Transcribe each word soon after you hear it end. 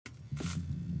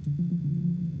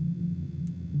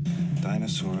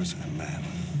Dinosaurs and man,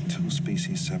 two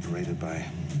species separated by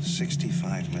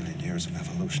 65 million years of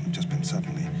evolution, have just been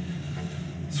suddenly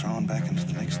thrown back into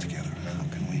the mix together. How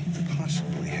can we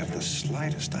possibly have the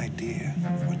slightest idea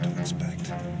of what to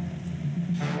expect?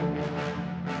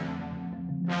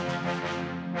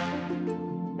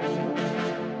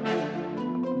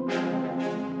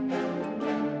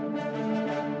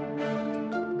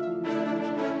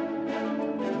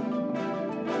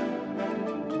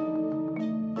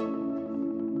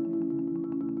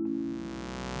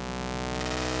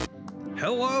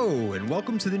 Hello, and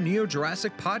welcome to the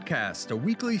NeoJurassic podcast, a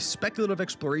weekly speculative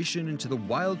exploration into the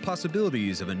wild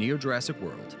possibilities of a NeoJurassic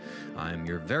world. I'm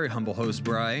your very humble host,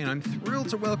 Brian, and I'm thrilled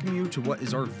to welcome you to what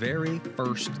is our very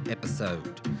first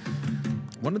episode.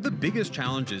 One of the biggest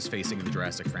challenges facing the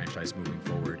Jurassic franchise moving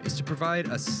forward is to provide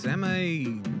a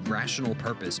semi-rational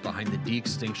purpose behind the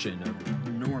de-extinction of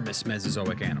enormous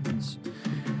Mesozoic animals.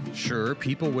 Sure,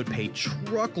 people would pay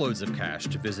truckloads of cash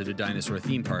to visit a dinosaur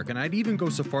theme park, and I'd even go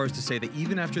so far as to say that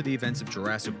even after the events of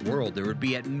Jurassic World, there would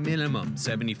be at minimum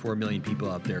 74 million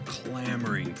people out there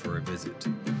clamoring for a visit.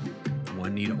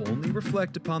 One need only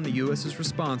reflect upon the US's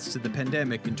response to the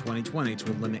pandemic in 2020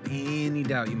 to eliminate any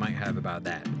doubt you might have about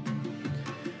that.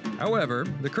 However,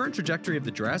 the current trajectory of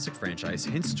the Jurassic franchise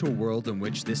hints to a world in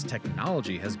which this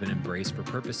technology has been embraced for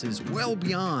purposes well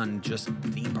beyond just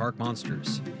theme park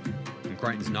monsters. In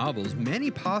Crichton's novels,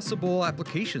 many possible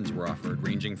applications were offered,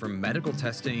 ranging from medical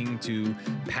testing to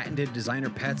patented designer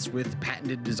pets with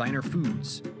patented designer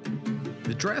foods.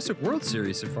 The Jurassic World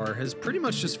series so far has pretty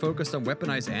much just focused on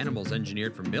weaponized animals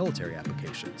engineered for military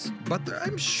applications, but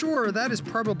I'm sure that is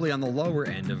probably on the lower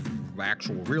end of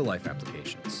actual real-life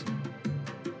applications.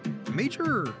 A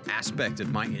major aspect of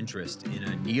my interest in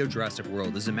a Neo-Jurassic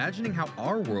world is imagining how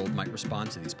our world might respond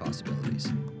to these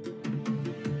possibilities.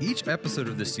 Each episode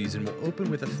of this season will open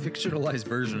with a fictionalized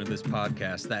version of this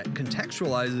podcast that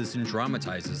contextualizes and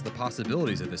dramatizes the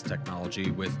possibilities of this technology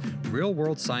with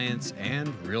real-world science and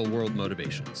real-world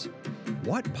motivations.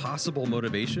 What possible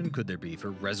motivation could there be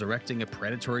for resurrecting a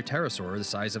predatory pterosaur the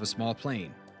size of a small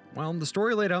plane? Well, the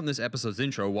story laid out in this episode's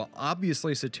intro, while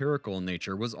obviously satirical in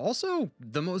nature, was also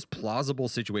the most plausible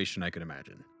situation I could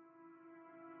imagine.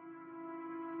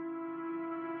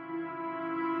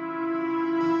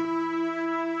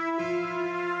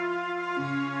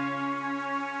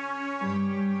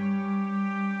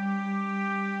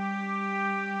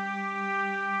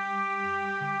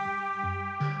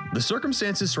 The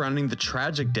circumstances surrounding the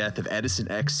tragic death of Edison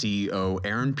X CEO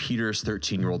Aaron Peters'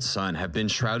 13-year-old son have been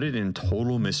shrouded in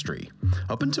total mystery.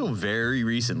 Up until very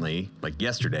recently, like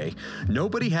yesterday,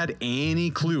 nobody had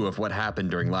any clue of what happened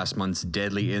during last month's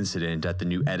deadly incident at the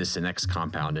new Edison X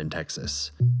compound in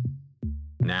Texas.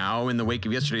 Now, in the wake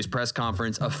of yesterday's press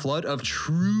conference, a flood of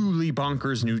truly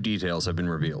bonkers new details have been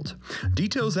revealed.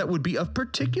 Details that would be of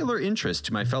particular interest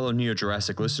to my fellow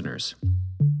NeoJurassic listeners.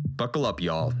 Buckle up,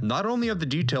 y'all. Not only are the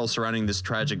details surrounding this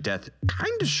tragic death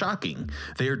kinda shocking,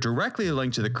 they are directly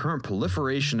linked to the current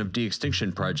proliferation of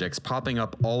de-extinction projects popping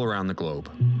up all around the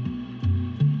globe.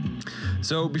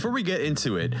 So before we get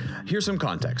into it, here's some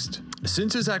context.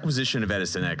 Since his acquisition of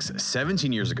Edison X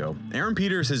 17 years ago, Aaron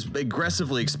Peters has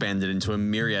aggressively expanded into a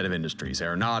myriad of industries: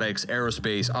 aeronautics,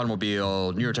 aerospace,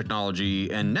 automobile,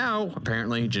 neurotechnology, and now,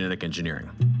 apparently, genetic engineering.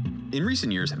 In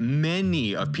recent years,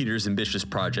 many of Peters' ambitious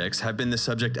projects have been the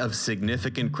subject of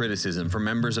significant criticism from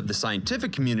members of the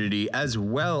scientific community as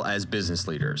well as business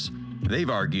leaders. They've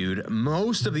argued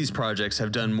most of these projects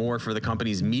have done more for the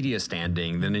company's media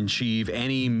standing than achieve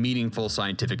any meaningful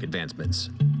scientific advancements.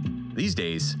 These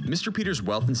days, Mr. Peters'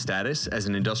 wealth and status as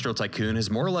an industrial tycoon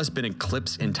has more or less been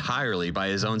eclipsed entirely by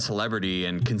his own celebrity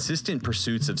and consistent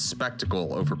pursuits of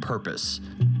spectacle over purpose.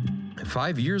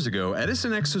 5 years ago,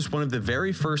 Edison X was one of the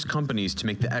very first companies to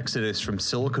make the exodus from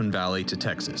Silicon Valley to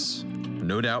Texas.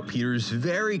 No doubt Peters'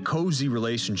 very cozy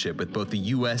relationship with both the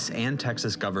US and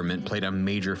Texas government played a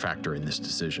major factor in this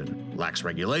decision. Lax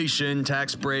regulation,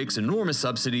 tax breaks, enormous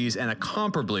subsidies, and a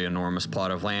comparably enormous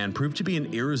plot of land proved to be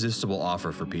an irresistible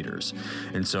offer for Peters.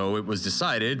 And so it was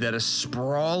decided that a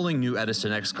sprawling new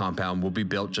Edison X compound will be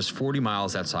built just 40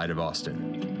 miles outside of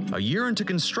Austin. A year into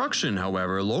construction,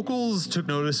 however, locals took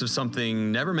notice of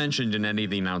something never mentioned in any of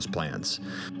the announced plans.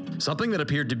 Something that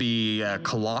appeared to be a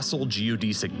colossal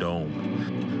geodesic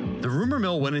dome. The rumor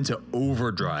mill went into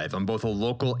overdrive on both a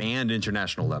local and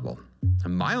international level. A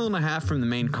mile and a half from the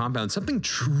main compound, something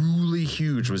truly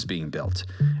huge was being built,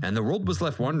 and the world was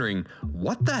left wondering,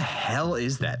 what the hell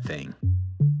is that thing?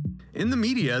 In the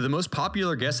media, the most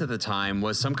popular guess at the time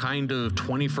was some kind of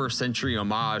 21st century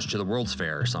homage to the World's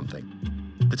Fair or something.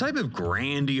 The type of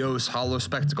grandiose, hollow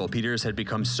spectacle Peters had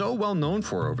become so well known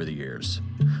for over the years.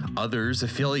 Others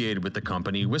affiliated with the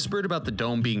company whispered about the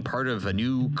dome being part of a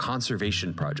new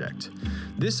conservation project.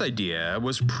 This idea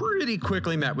was pretty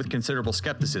quickly met with considerable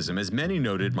skepticism, as many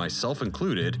noted, myself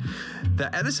included,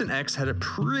 that Edison X had a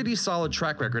pretty solid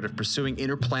track record of pursuing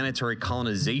interplanetary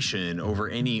colonization over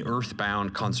any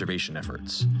Earthbound conservation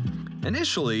efforts.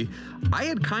 Initially, I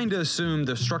had kinda assumed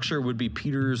the structure would be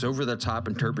Peter's over-the-top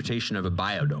interpretation of a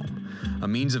biodome, a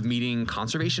means of meeting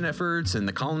conservation efforts and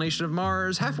the colonization of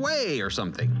Mars halfway or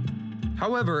something.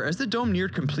 However, as the dome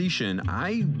neared completion,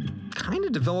 I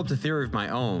kinda developed a theory of my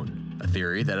own, a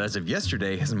theory that as of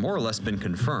yesterday has more or less been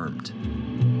confirmed.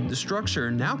 The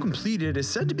structure, now completed, is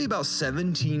said to be about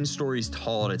 17 stories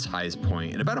tall at its highest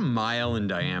point and about a mile in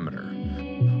diameter.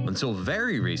 Until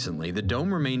very recently, the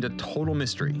dome remained a total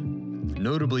mystery.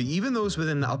 Notably, even those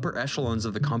within the upper echelons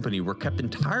of the company were kept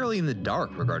entirely in the dark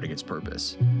regarding its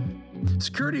purpose.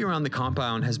 Security around the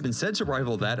compound has been said to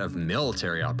rival that of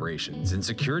military operations, and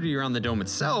security around the dome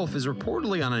itself is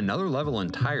reportedly on another level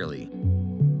entirely.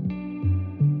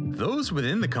 Those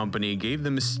within the company gave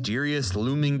the mysterious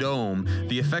looming dome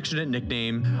the affectionate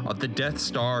nickname of the Death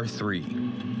Star 3,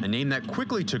 a name that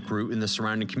quickly took root in the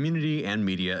surrounding community and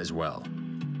media as well.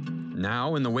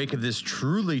 Now, in the wake of this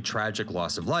truly tragic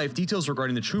loss of life, details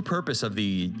regarding the true purpose of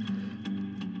the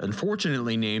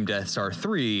unfortunately named Death Star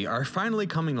 3 are finally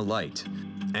coming to light.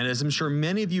 And as I'm sure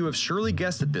many of you have surely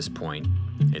guessed at this point,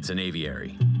 it's an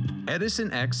aviary.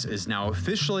 Edison X is now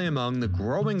officially among the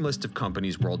growing list of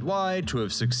companies worldwide to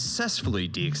have successfully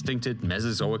de-extincted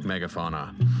Mesozoic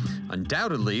megafauna,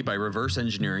 undoubtedly by reverse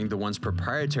engineering the once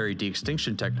proprietary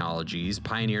de-extinction technologies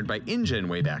pioneered by InGen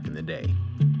way back in the day.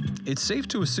 It's safe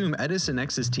to assume Edison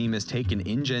X's team has taken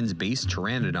InGen's base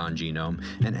pteranodon genome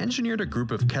and engineered a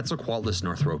group of Quetzalcoatlus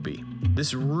northropi.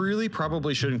 This really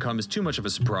probably shouldn't come as too much of a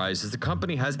surprise, as the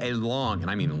company has a long,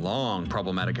 and I mean long,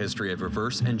 problematic history of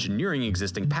reverse engineering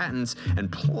existing patents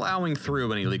and plowing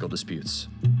through any legal disputes.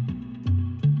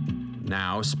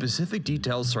 Now, specific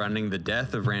details surrounding the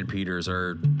death of Rand Peters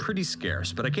are pretty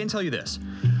scarce, but I can tell you this.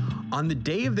 On the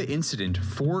day of the incident,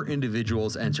 4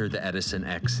 individuals entered the Edison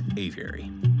X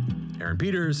aviary. Aaron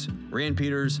Peters, Rand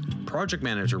Peters, project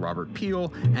manager Robert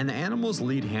Peel, and the animal's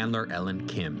lead handler Ellen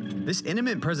Kim. This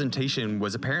intimate presentation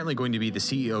was apparently going to be the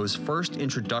CEO's first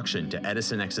introduction to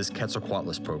Edison X's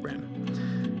Quetzalcoatlus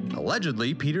program.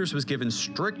 Allegedly, Peters was given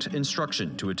strict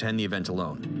instruction to attend the event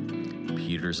alone.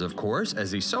 Peters, of course,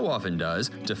 as he so often does,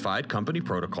 defied company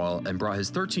protocol and brought his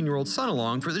 13-year-old son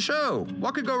along for the show.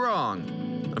 What could go wrong?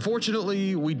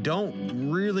 Unfortunately, we don't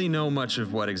really know much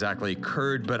of what exactly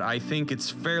occurred, but I think it's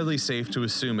fairly safe to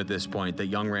assume at this point that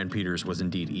young Rand Peters was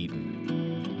indeed eaten.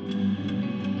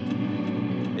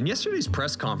 In yesterday's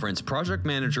press conference, project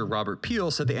manager Robert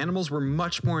Peel said the animals were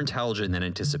much more intelligent than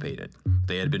anticipated.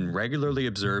 They had been regularly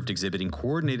observed exhibiting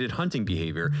coordinated hunting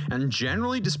behavior and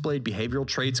generally displayed behavioral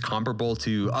traits comparable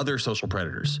to other social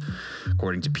predators.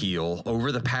 According to Peel,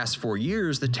 over the past 4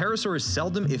 years, the pterosaurs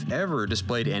seldom, if ever,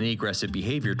 displayed any aggressive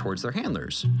behavior towards their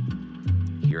handlers.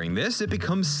 Hearing this, it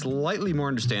becomes slightly more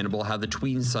understandable how the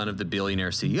tween son of the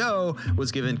billionaire CEO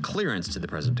was given clearance to the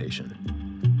presentation.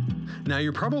 Now,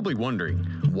 you're probably wondering,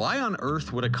 why on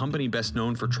earth would a company best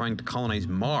known for trying to colonize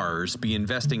Mars be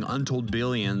investing untold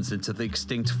billions into the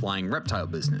extinct flying reptile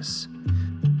business?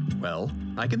 Well,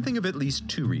 I can think of at least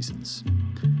 2 reasons.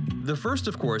 The first,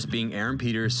 of course, being Aaron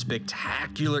Peters'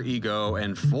 spectacular ego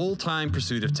and full-time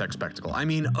pursuit of tech spectacle. I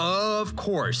mean, of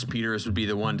course, Peters would be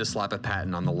the one to slap a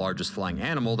patent on the largest flying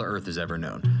animal the Earth has ever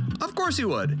known. Of course he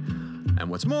would. And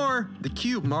what's more, the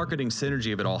cute marketing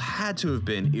synergy of it all had to have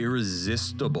been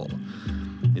irresistible.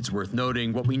 It's worth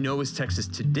noting what we know as Texas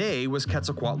today was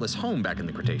Quetzalcoatlus' home back in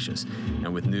the Cretaceous.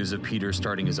 And with news of Peters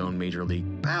starting his own Major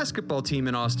League Basketball team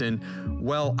in Austin,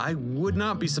 well, I would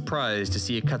not be surprised to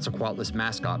see a Quetzalcoatlus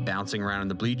mascot bouncing around in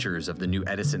the bleachers of the new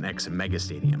Edison X Mega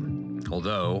Stadium.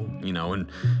 Although, in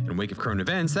wake of current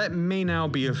events, that may now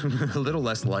be a little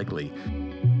less likely.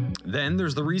 Then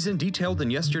there's the reason detailed in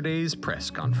yesterday's press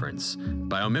conference: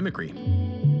 biomimicry.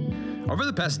 Over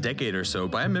the past decade or so,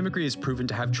 biomimicry has proven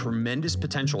to have tremendous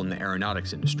potential in the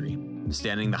aeronautics industry.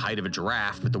 Standing the height of a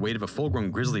giraffe with the weight of a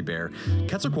full-grown grizzly bear,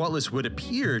 Quetzalcoatlus would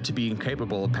appear to be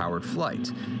incapable of powered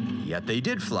flight. Yet they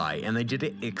did fly, and they did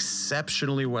it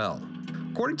exceptionally well.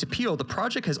 According to Peel, the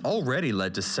project has already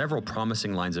led to several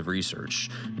promising lines of research: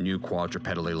 new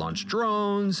quadrupedally launched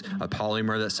drones, a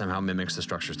polymer that somehow mimics the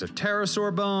structures of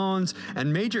pterosaur bones,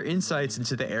 and major insights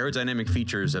into the aerodynamic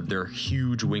features of their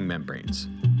huge wing membranes.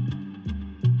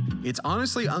 It's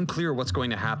honestly unclear what's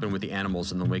going to happen with the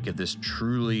animals in the wake of this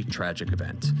truly tragic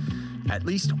event. At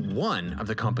least one of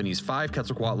the company's 5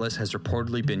 Quetzalcoatlus has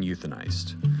reportedly been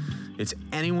euthanized. It's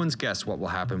anyone's guess what will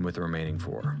happen with the remaining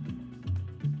 4.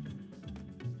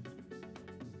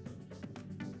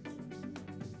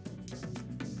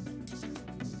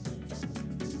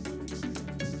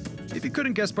 If you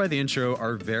couldn't guess by the intro,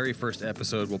 our very first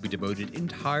episode will be devoted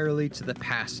entirely to the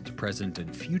past, present,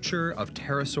 and future of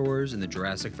pterosaurs in the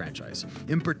Jurassic franchise.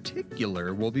 In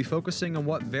particular, we'll be focusing on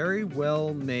what very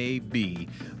well may be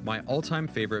my all-time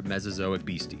favorite Mesozoic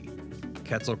beastie,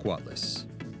 Quetzalcoatlus.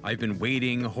 I've been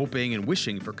waiting, hoping, and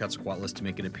wishing for Quetzalcoatlus to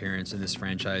make an appearance in this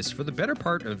franchise for the better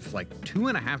part of like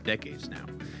 2.5 decades now.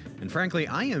 And frankly,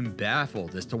 I am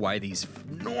baffled as to why these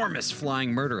enormous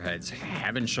flying murderheads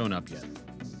haven't shown up yet.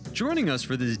 Joining us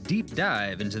for this deep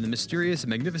dive into the mysterious and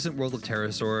magnificent world of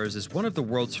pterosaurs is one of the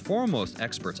world's foremost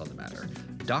experts on the matter,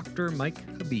 Dr. Mike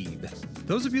Habib.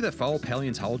 Those of you that follow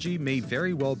paleontology may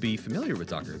very well be familiar with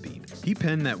Dr. Habib. He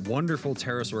penned that wonderful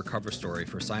pterosaur cover story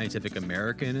for Scientific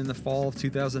American in the fall of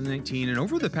 2019, and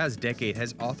over the past decade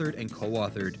has authored and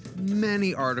co-authored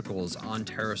many articles on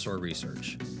pterosaur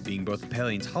research. Being both a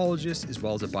paleontologist as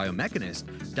well as a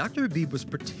biomechanist, Dr. Habib was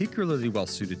particularly well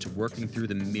suited to working through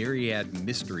the myriad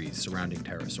mysteries surrounding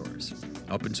pterosaurs.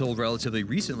 Up until relatively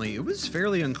recently, it was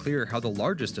fairly unclear how the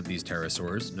largest of these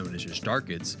pterosaurs, known as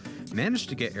Yashtarkids, managed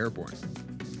to get airborne.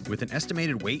 With an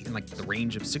estimated weight in the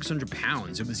range of 600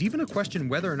 pounds, it was even a question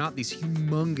whether or not these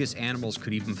humongous animals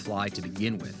could even fly to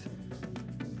begin with.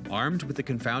 Armed with the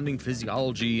confounding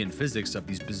physiology and physics of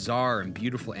these bizarre and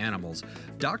beautiful animals,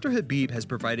 Dr. Habib has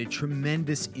provided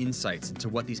tremendous insights into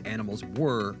what these animals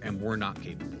were and were not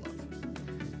capable of.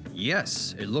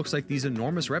 Yes, it looks like these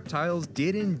enormous reptiles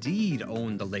did indeed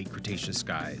own the late Cretaceous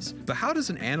skies. But how does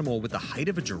an animal with the height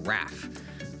of a giraffe,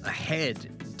 a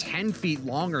head 10 feet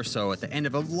long or so at the end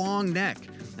of a long neck,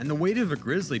 and the weight of a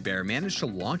grizzly bear manage to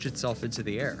launch itself into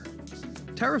the air?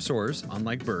 Pterosaurs,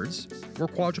 unlike birds, were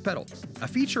quadrupedal, a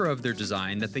feature of their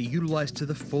design that they utilized to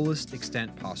the fullest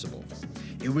extent possible.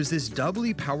 It was this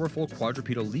doubly powerful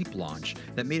quadrupedal leap launch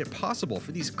that made it possible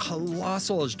for these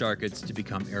colossal Yashtarkids to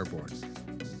become airborne.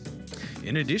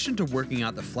 In addition to working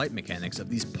out the flight mechanics of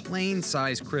these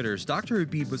plane-sized critters, Dr.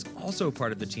 Habib was also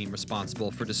part of the team responsible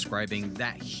for describing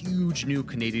that huge new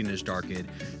Canadian Yashtarkid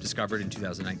discovered in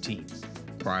 2019,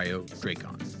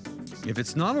 Cryodracon. If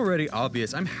it's not already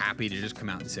obvious, I'm happy to just come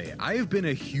out and say it. I have been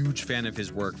a huge fan of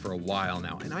his work for a while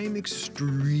now, and I am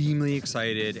extremely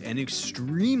excited and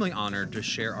extremely honored to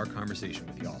share our conversation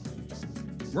with y'all.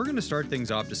 We're going to start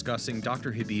things off discussing Dr.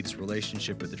 Habib's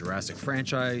relationship with the Jurassic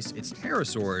franchise, its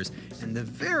pterosaurs, and the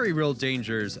very real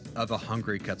dangers of a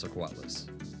hungry Quetzalcoatlus.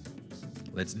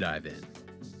 Let's dive in.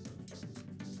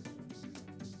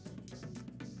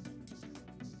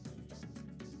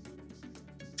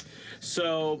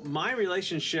 So my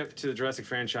relationship to the Jurassic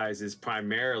franchise is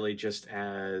primarily just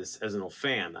as an old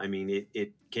fan. I mean,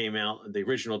 it came out, the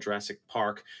original Jurassic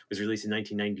Park was released in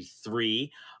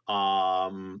 1993.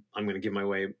 I'm going to give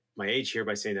my age here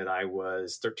by saying that I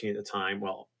was 13 at the time.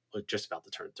 Well, just about to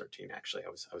turn 13, actually. I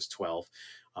was 12,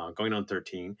 going on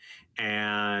 13.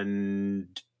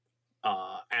 And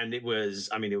it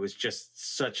was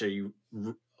just such a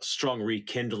strong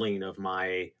rekindling of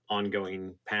my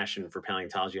ongoing passion for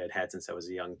paleontology I'd had since I was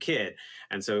a young kid.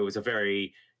 And so it was a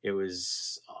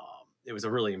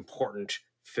really important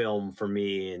film for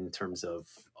me in terms of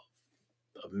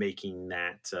making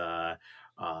that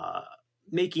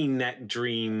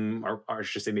dream, or I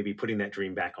should say maybe putting that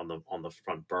dream back on the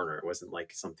front burner. It wasn't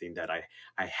like something that I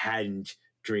hadn't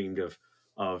dreamed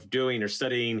of doing or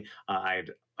studying. I'd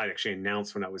actually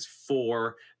announced when I was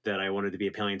 4 that I wanted to be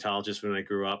a paleontologist when I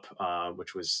grew up,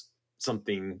 which was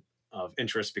something of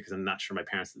interest because I'm not sure my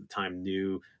parents at the time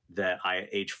knew that I at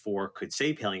age 4 could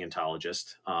say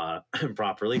paleontologist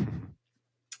properly.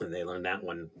 And they learned that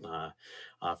one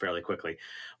fairly quickly.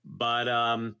 But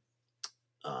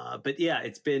yeah,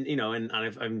 it's been, and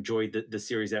I've enjoyed the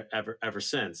series ever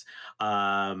since.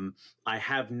 I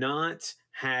have not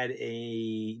had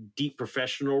a deep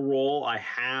professional role.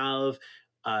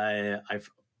 I've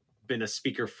been a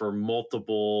speaker for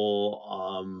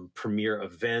multiple premier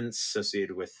events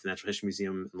associated with the Natural History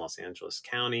Museum in Los Angeles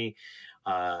County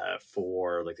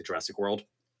for like the Jurassic World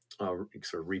sort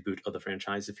of reboot of the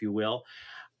franchise, if you will.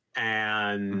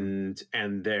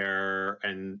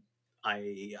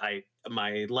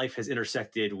 My life has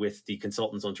intersected with the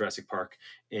consultants on Jurassic Park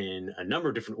in a number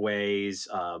of different ways.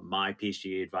 My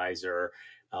PhD advisor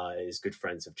is good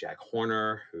friends of Jack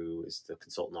Horner, who is the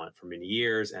consultant on it for many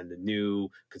years, and the new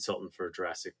consultant for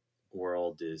Jurassic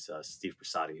World is Steve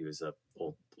Brasati, who is a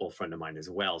old old friend of mine as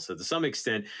well. So to some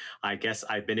extent, I guess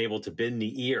I've been able to bend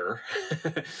the ear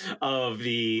of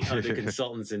the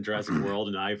consultants in Jurassic World,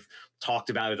 and I've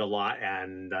talked about it a lot,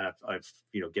 and I've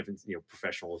given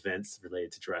professional events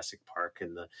related to Jurassic Park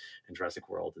and Jurassic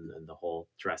World and the whole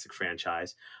Jurassic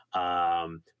franchise.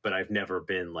 But I've never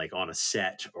been like on a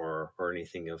set or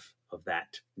anything of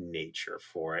that nature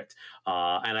for it.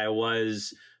 And I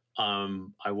was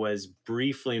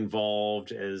briefly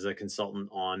involved as a consultant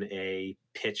on a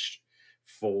pitch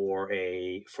for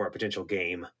a potential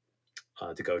game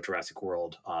to go Jurassic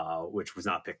World, which was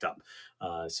not picked up.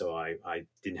 So I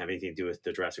didn't have anything to do with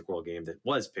the Jurassic World game that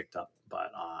was picked up,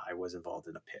 but I was involved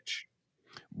in a pitch.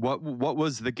 What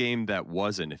was the game that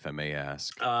wasn't, if I may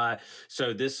ask?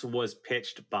 So this was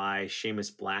pitched by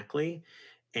Seamus Blackley,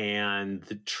 and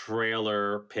the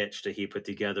trailer pitch that he put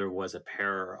together was a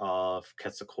pair of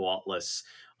Quetzalcoatlus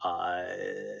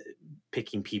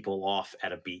picking people off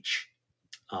at a beach,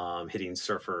 hitting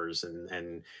surfers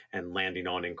and landing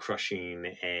on and crushing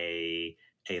a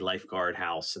lifeguard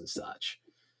house and such.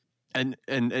 And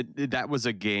that was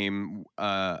a game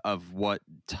of what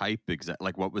type exactly?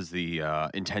 Like, what was the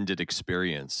intended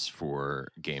experience for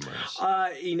gamers?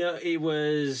 It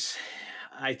was.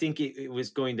 I think it was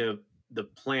going to. The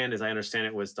plan, as I understand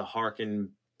it, was to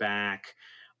harken back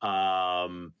a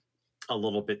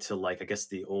little bit to, like, I guess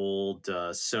the old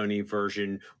Sony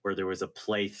version where there was a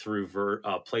playthrough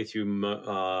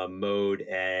mode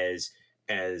as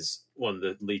one of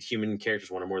the lead human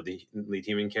characters, one or more of the lead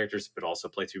human characters, but also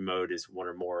playthrough mode is one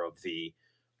or more of the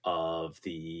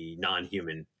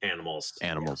non-human animals.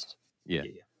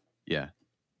 Yeah.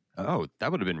 Oh,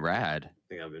 that would have been rad. I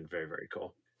think that would have been very, very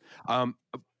cool.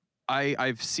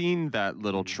 I've seen that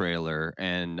little trailer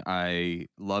and I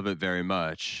love it very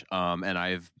much. And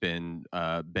I've been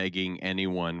begging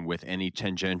anyone with any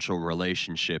tangential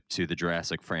relationship to the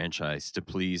Jurassic franchise to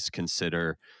please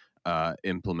consider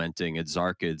implementing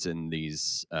Adzarchids in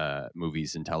these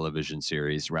movies and television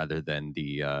series rather than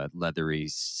the leathery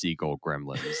seagull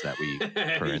gremlins that we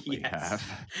currently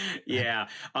have. Yeah.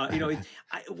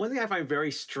 One thing I find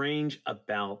very strange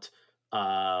about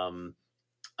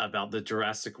the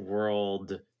Jurassic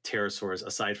World pterosaurs,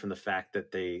 aside from the fact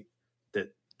that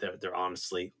they're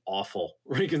honestly awful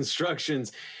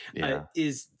reconstructions,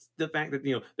 is the fact that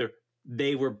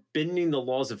they were bending the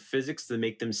laws of physics to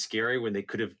make them scary when they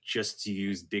could have just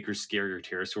used bigger, scarier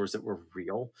pterosaurs that were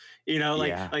real.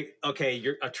 Like okay,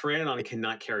 a pteranodon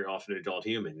cannot carry off an adult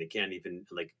human. It can't even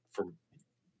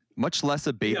much less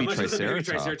a baby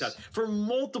triceratops. For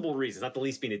multiple reasons, not the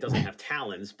least being it doesn't have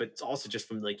talons, but it's also just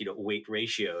from weight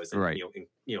ratios and right.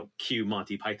 Cue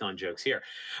Monty Python jokes here.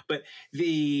 But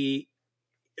then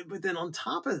on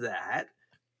top of that,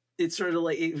 it's sort of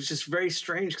like it was just very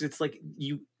strange because it's like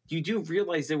you do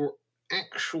realize there were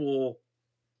actual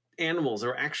animals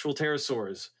or actual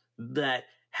pterosaurs that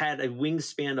had a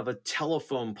wingspan of a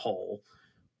telephone pole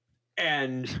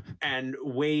and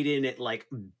weighed in at like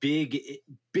big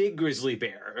grizzly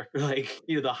bear, like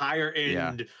the higher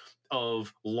end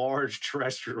of large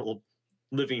terrestrial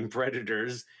living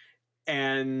predators,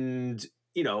 and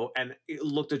it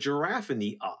looked a giraffe in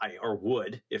the eye, or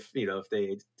would if they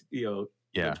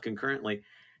lived concurrently.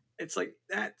 It's like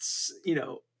that's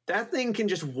that thing can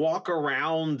just walk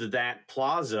around that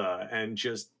plaza and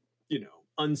just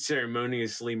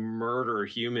unceremoniously murder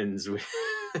humans with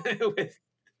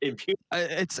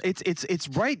it's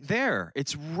right there.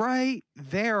 It's right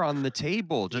there on the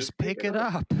table. Just pick it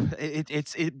up. It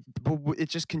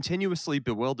just continuously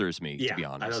bewilders me, to be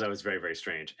honest. I know that was very, very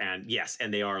strange. And yes,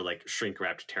 and they are like shrink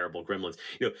wrapped, terrible gremlins.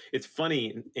 It's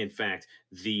funny. In fact,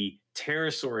 the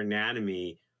pterosaur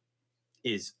anatomy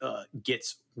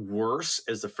gets worse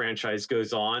as the franchise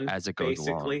goes on. As it goes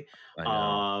basically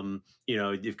along.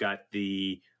 You've got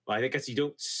I guess you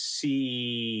don't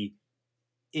see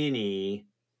any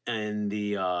in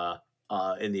the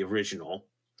original.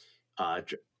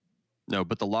 No,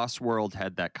 but the Lost World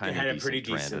had that kind of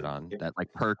decent pteranodon that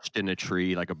like perched in a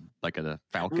tree like a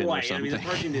falcon or something. I mean, the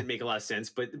perching didn't make a lot of sense,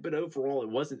 but overall, it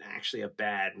wasn't actually a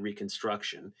bad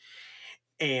reconstruction.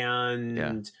 And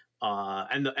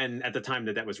and at the time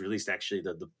that was released, actually,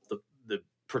 the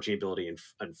perching ability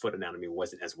and foot anatomy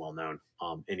wasn't as well known.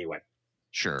 Anyway,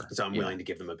 sure. So I'm willing to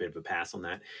give them a bit of a pass on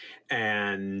that.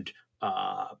 And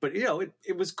but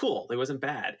it was cool. It wasn't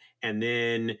bad. And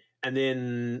then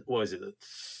what was it?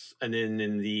 And then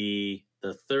in the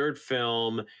third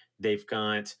film, they've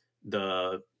got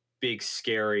the big,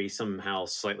 scary, somehow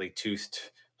slightly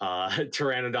toothed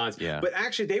pteranodons. Yeah. But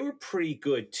actually, they were pretty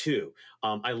good too.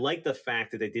 I like the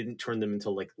fact that they didn't turn them into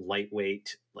like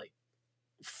lightweight, like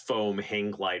foam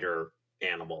hang glider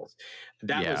animals.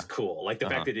 That was Yeah. cool. Like the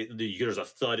fact that there's a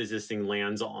thud as this thing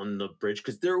lands on the bridge,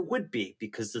 because there would be,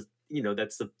 because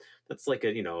that's like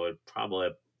probably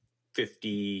a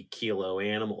 50-kilo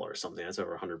animal or something. That's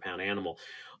over 100-pound animal.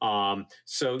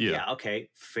 So okay,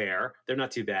 fair. They're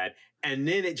not too bad. And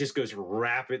then it just goes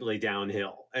rapidly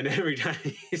downhill. And every time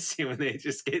you see when they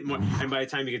just get more, and by the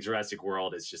time you get Jurassic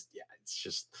World, it's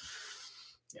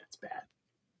bad.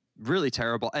 Really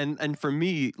terrible. And for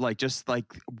me,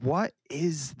 what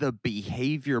is the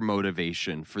behavior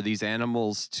motivation for these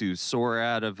animals to soar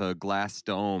out of a glass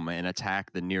dome and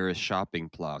attack the nearest shopping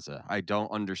plaza? I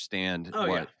don't understand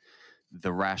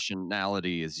the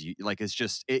rationality is. It's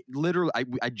just, it literally,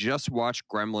 I just watched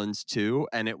Gremlins 2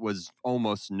 and it was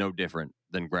almost no different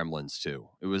than Gremlins 2.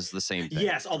 It was the same thing.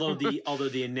 Yes, although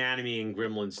the anatomy in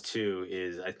Gremlins 2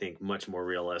 is, I think, much more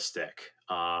realistic.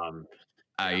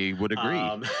 I would agree.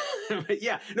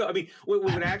 What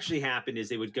would actually happen is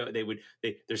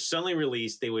they're suddenly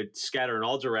released. They would scatter in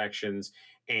all directions,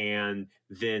 and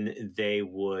then they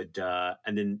would,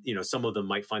 some of them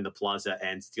might find the plaza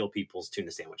and steal people's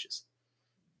tuna sandwiches.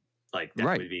 Like that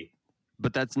would be.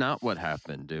 But that's not what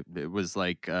happened. It was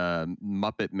like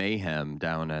Muppet Mayhem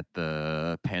down at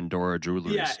the Pandora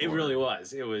Jewelry store. It really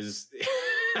was. It was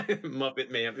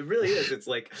Muppet Mayhem. It really is. It's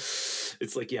like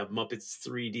Muppets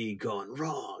 3D gone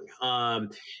wrong.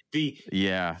 The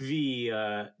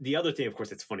other thing, of course,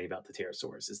 that's funny about the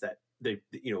pterosaurs is that they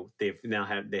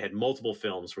had multiple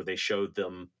films where they showed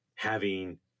them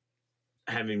having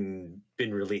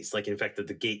been released. Like, in fact,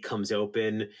 the gate comes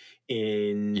open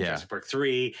in Jurassic Park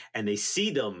 3, and they see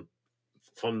them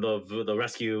from the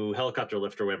rescue helicopter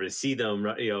lift or whatever. They see them,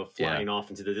 flying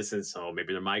off into the distance. So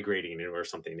maybe they're migrating or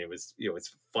something. It was,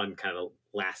 it's fun, kind of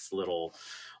last little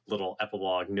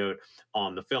epilogue note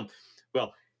on the film.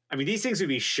 Well, I mean, these things would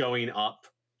be showing up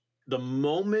the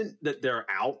moment that they're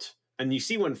out, and you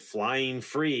see one flying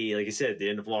free, like you said, at the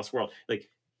end of Lost World. Like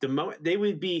the moment they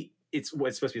would be. It's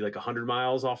supposed to be like 100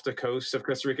 miles off the coast of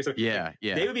Costa Rica. So they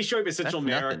would be showing up in Central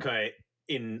America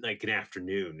in like an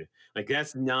afternoon. Like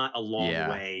that's not a long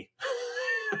way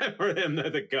for them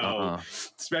to go,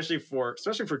 especially for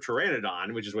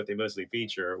Pteranodon, which is what they mostly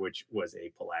feature, which was a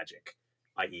pelagic,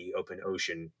 i.e., open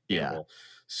ocean animal.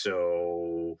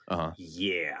 So that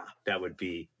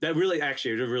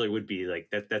really would be like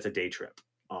that. That's a day trip.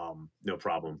 No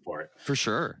problem for it, for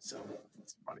sure. So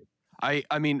it's funny.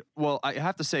 I mean, well, I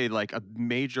have to say, like, a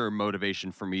major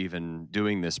motivation for me even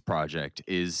doing this project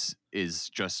is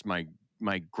just my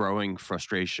growing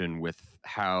frustration with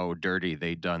how dirty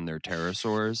they done their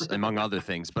pterosaurs, among other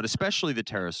things, but especially the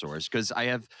pterosaurs, because I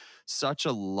have such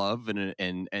a love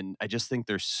and I just think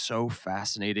they're so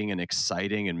fascinating and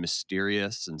exciting and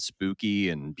mysterious and spooky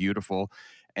and beautiful.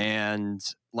 And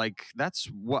like, that's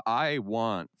what I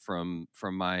want from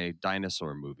my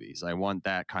dinosaur movies. I want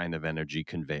that kind of energy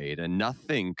conveyed, and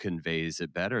nothing conveys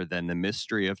it better than the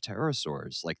mystery of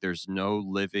pterosaurs. Like, there's no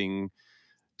living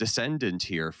descendant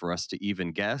here for us to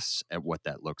even guess at what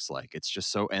that looks like. It's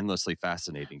just so endlessly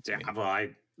fascinating to me. Well,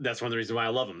 that's one of the reasons why I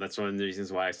love them. That's one of the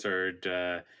reasons why I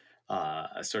started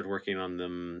working on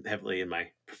them heavily in my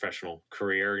professional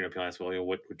career. People ask, well,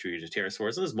 what drew you to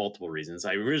pterosaurs? And there's multiple reasons.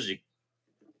 I originally,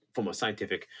 from a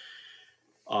scientific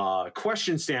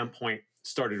question standpoint,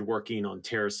 started working on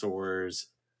pterosaurs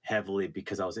heavily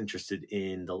because I was interested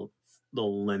in the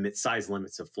size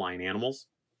limits of flying animals.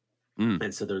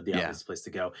 And so they're the obvious place to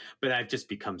go. But I've just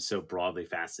become so broadly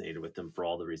fascinated with them for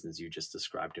all the reasons you just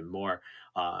described and more.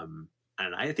 And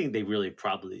I think they really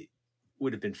probably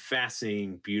would have been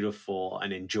fascinating, beautiful,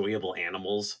 and enjoyable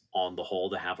animals on the whole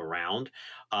to have around.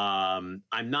 I'm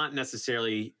not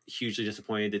necessarily hugely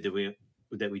disappointed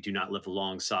that we do not live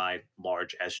alongside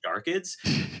large escharchids,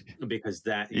 because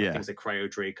things like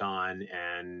Cryodracon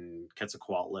and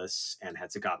Quetzalcoatlus and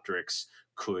Hetzegopteryx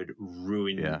could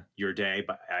ruin your day,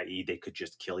 but i.e. they could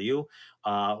just kill you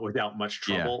without much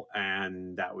trouble,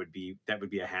 and that would be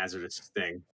a hazardous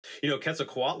thing.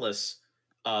 Quetzalcoatlus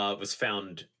was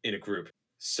found in a group.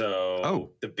 So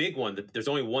the big one, there's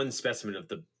only one specimen of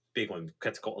the big one,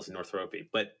 Quetzalcoatlus northropi,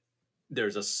 but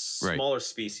there's a smaller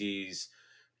species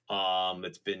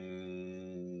that's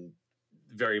been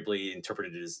variably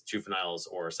interpreted as juveniles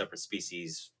or a separate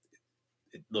species.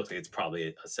 It looks like it's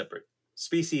probably a separate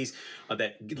species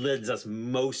that lends us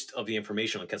most of the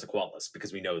information on Quetzalcoatlus,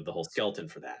 because we know the whole skeleton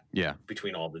for that.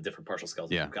 Between all the different partial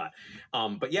skeletons we've got.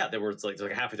 But there was like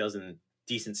a half a dozen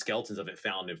decent skeletons of it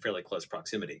found in fairly close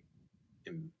proximity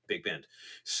in Big Bend.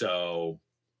 So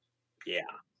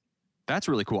That's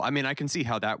really cool. I mean, I can see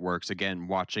how that works. Again,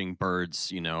 watching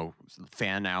birds,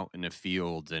 fan out in a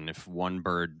field, and if one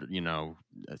bird,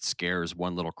 scares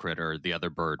one little critter, the other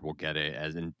bird will get it,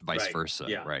 as and vice Right. versa,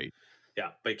 Yeah. right?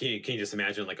 Yeah. But can you just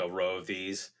imagine like a row of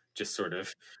these just sort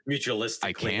of mutualistically,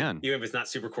 I can. even if it's not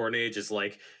super coordinated, just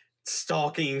like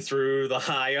stalking through the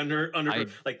high under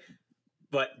like,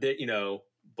 but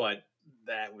but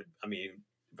that would,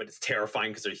 but it's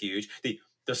terrifying because they're huge.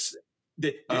 This,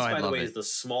 by the way, is the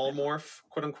small morph,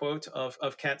 quote unquote,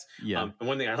 of cats. Yeah. And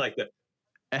one thing I like that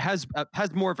it has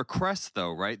more of a crest,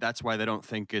 though, right? That's why they don't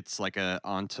think it's like a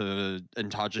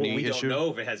ontogeny we issue. don't know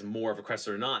if it has more of a crest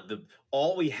or not.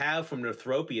 All we have from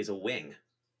Northropy is a wing.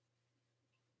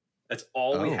 That's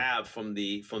all we have from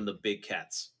the big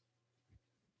cats.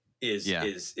 Is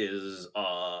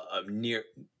a near,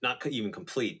 not even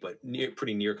complete, but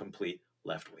pretty near complete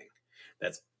left wing.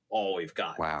 That's all we've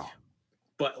got. Wow.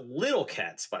 But little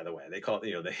cats, by the way, they call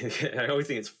it, I always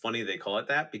think it's funny they call it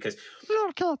that because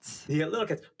little cats. Yeah, little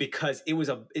cats, because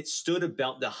it stood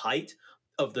about the height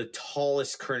of the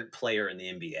tallest current player in the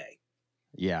NBA.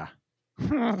 Yeah.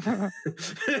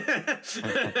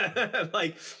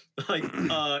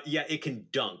 It can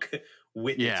dunk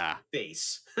with its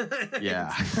face.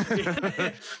 Yeah.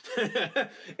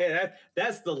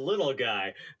 That's the little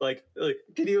guy. Like,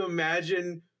 can you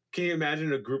imagine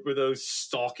a group of those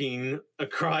stalking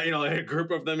across, like a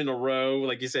group of them in a row,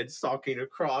 like you said, stalking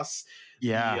across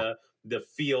the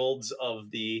fields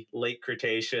of the late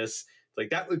Cretaceous? Like,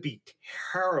 that would be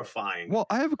terrifying. Well,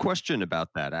 I have a question about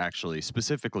that, actually,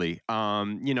 specifically.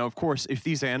 Of course, if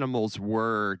these animals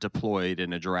were deployed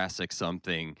in a Jurassic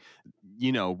something,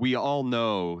 we all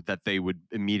know that they would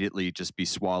immediately just be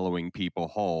swallowing people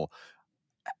whole.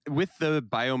 With the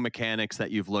biomechanics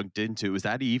that you've looked into, is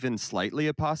that even slightly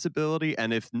a possibility?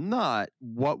 And if not,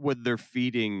 what would their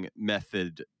feeding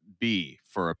method be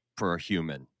for a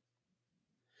human?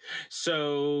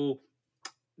 So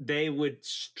they would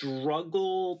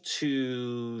struggle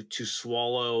to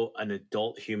swallow an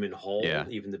adult human whole,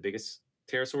 even the biggest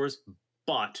pterosaurs.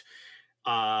 But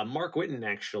Mark Whitten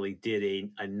actually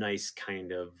did a nice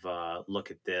kind of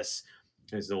look at this.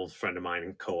 He's an old friend of mine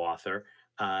and co-author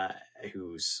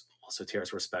who's also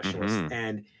pterosaur specialist. Mm-hmm.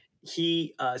 And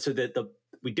he, so that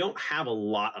we don't have a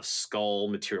lot of skull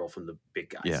material from the big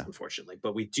guys, unfortunately,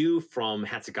 but we do from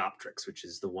Hatzegopteryx, which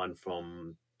is the one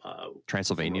from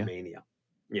Transylvania. From Romania.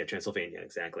 Yeah, Transylvania,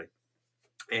 exactly.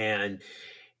 And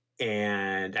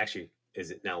actually,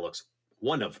 as it now looks,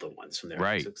 one of the ones from there.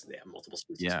 Right. So they have multiple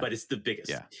species, but it's the biggest.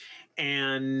 Yeah.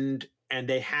 And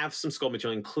they have some skull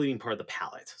material, including part of the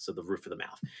palate, so the roof of the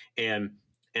mouth.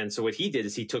 And so what he did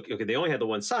is he took, they only had the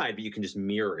one side, but you can just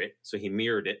mirror it. So he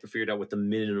mirrored it and figured out what the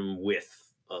minimum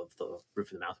width of the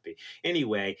roof of the mouth would be.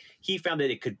 Anyway, he found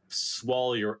that it could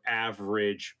swallow your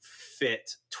average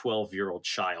fit 12-year-old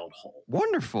child whole.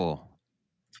 Wonderful.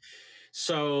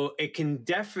 So it can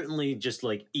definitely just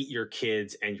like eat your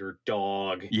kids and your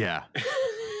dog. Yeah.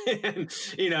 and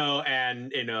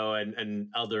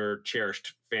other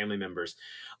cherished family members.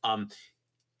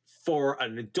 For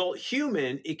an adult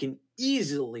human, it can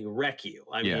easily wreck you.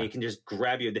 I mean, it can just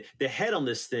grab you. The head on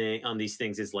these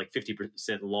things is like 50%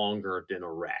 longer than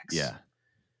a Rex. Yeah.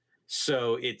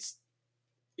 So it's,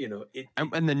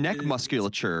 and the neck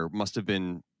musculature must have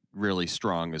been really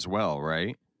strong as well,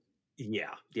 right?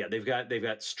 Yeah. They've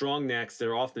got strong necks.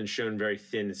 They're often shown very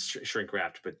thin, shrink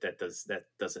wrapped, but that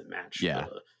doesn't match. Yeah.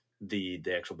 The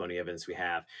actual bony evidence we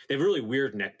have. They have really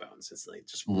weird neck bones. It's like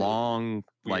just long,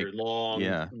 weird, long,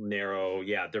 narrow.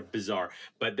 Yeah, they're bizarre,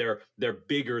 but they're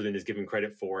bigger than is given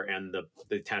credit for, and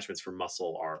the attachments for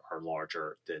muscle are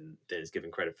larger than is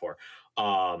given credit for.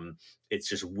 It's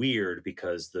just weird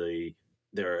because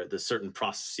there are the certain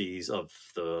processes of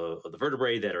the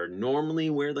vertebrae that are normally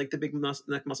where like the big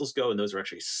neck muscles go, and those are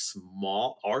actually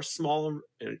small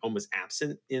and almost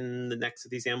absent in the necks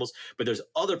of these animals. But there's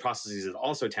other processes that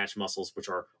also attach muscles, which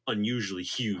are unusually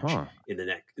huge in the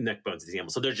neck bones of these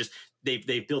animals. So they're just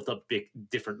they've built up big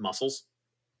different muscles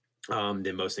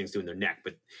than most things do in their neck.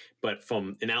 But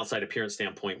from an outside appearance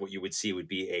standpoint, what you would see would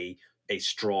be a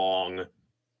strong,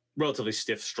 relatively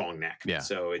stiff, strong neck. Yeah.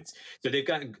 So they've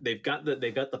got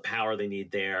the power they need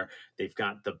there. They've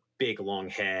got the big long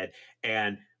head,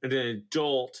 and an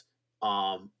adult,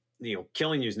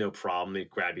 killing you is no problem. They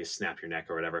grab you, snap your neck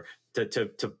or whatever.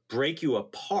 To break you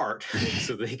apart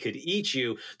so they could eat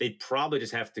you, they'd probably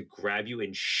just have to grab you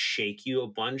and shake you a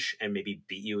bunch and maybe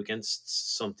beat you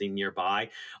against something nearby.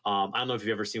 I don't know if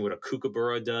you've ever seen what a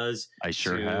kookaburra does. I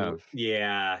sure have.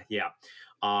 Yeah.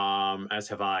 As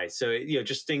have I. So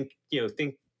just think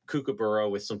kookaburra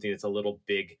with something that's a little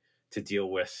big to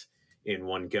deal with, in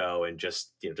one go and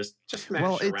just smash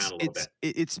Well, around a little bit.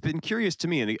 it's been curious to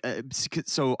me, and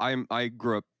so I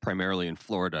grew up primarily in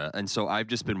Florida, and so I've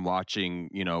just been watching,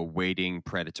 wading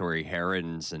predatory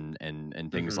herons and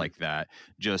things like that,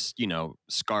 just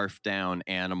scarf down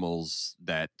animals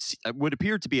that would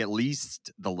appear to be at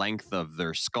least the length of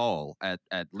their skull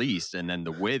at least, and then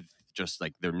the width, just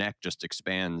like their neck just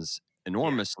expands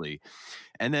enormously.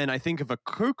 And then I think of a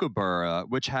kookaburra,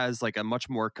 which has like a much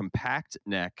more compact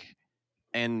neck,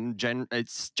 and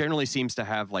it generally seems to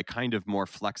have like kind of more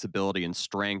flexibility and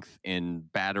strength in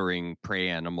battering prey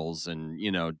animals and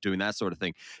doing that sort of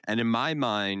thing. And in my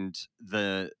mind,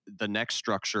 the neck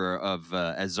structure of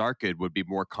a zarkid would be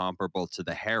more comparable to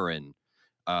the heron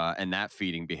and that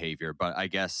feeding behavior. But I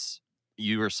guess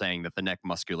you were saying that the neck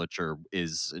musculature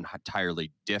is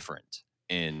entirely different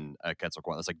in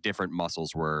Quetzalcoatlus. Like different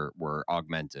muscles were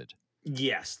augmented.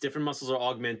 Yes, different muscles are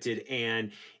augmented,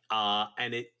 and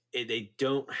they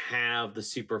don't have the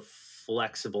super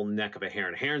flexible neck of a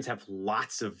heron. Herons have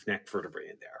lots of neck vertebrae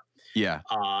in there. Yeah.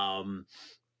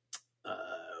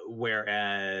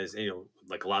 Whereas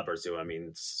like a lot of birds do. I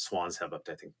mean, swans have up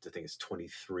to I think it's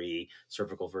 23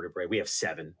 cervical vertebrae. We have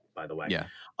 7, by the way. Yeah.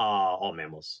 All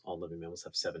living mammals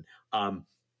have 7.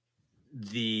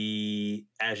 The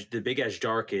big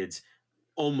Ashdarchids,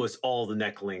 almost all the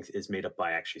neck length is made up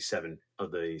by actually 7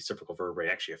 of the cervical vertebrae.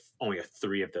 Actually, only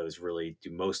 3 of those really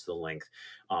do most of the length.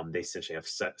 They essentially have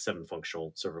 7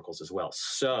 functional cervicals as well.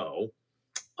 So,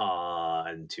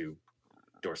 and 2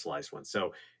 dorsalized ones.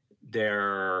 So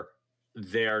their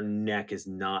neck is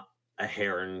not a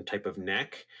heron type of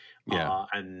neck. Yeah.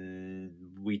 And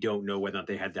we don't know whether or not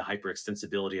they had the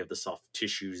hyperextensibility of the soft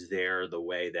tissues there the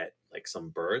way that like some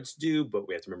birds do, but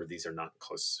we have to remember these were not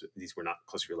closely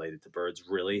related to birds,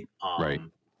 really. Right.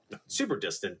 Not super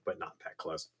distant, but not that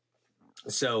close.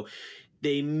 So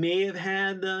they may have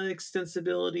had the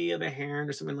extensibility of a heron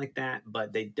or something like that,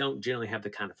 but they don't generally have the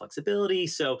kind of flexibility.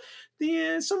 So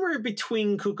somewhere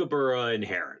between kookaburra and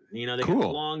heron. They have a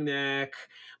long neck,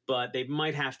 but they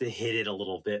might have to hit it a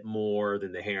little bit more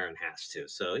than the heron has to.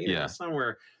 So,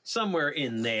 somewhere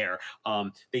in there.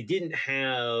 They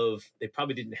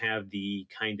probably didn't have the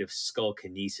kind of skull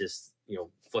kinesis,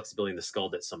 flexibility in the skull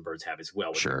that some birds have as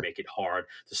well, which would make it hard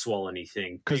to swallow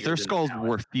anything. Because their skulls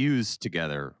were fused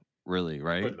together, really,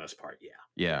 right? For the most part, yeah.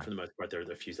 Yeah. For the most part, they're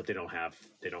fused up. They don't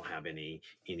have any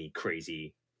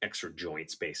crazy extra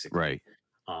joints, basically. Right.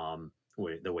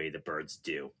 The way the birds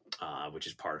do, which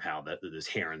is part of how those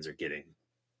herons are getting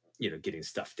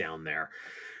stuff down their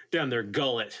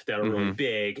gullet that are really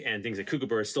big, and things like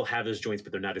kookaburras still have those joints,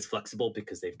 but they're not as flexible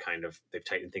because they've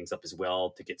tightened things up as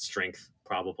well to get strength,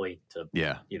 probably to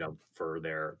for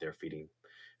their feeding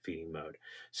mode.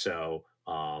 So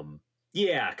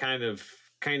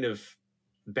kind of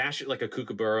bash it like a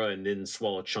kookaburra and then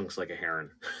swallow chunks like a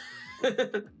heron.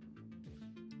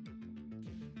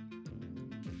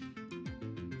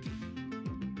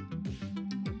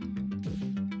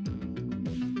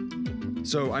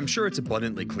 So I'm sure it's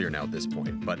abundantly clear now at this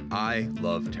point, but I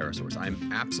love pterosaurs.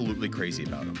 I'm absolutely crazy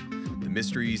about them. The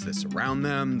mysteries that surround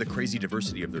them, the crazy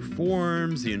diversity of their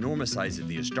forms, the enormous size of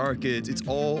the Ashdarchids, it's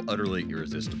all utterly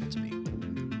irresistible to me.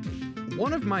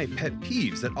 One of my pet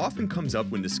peeves that often comes up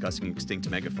when discussing extinct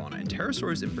megafauna, and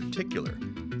pterosaurs in particular,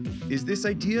 is this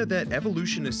idea that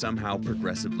evolution is somehow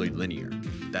progressively linear,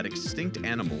 that extinct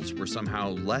animals were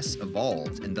somehow less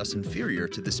evolved and thus inferior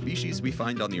to the species we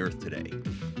find on the Earth today.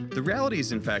 The reality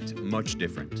is, in fact, much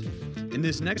different. In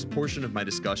this next portion of my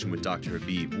discussion with Dr.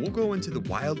 Habib, we'll go into the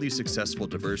wildly successful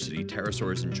diversity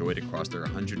pterosaurs enjoyed across their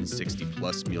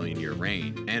 160-plus million year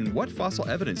reign, and what fossil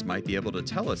evidence might be able to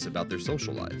tell us about their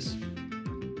social lives.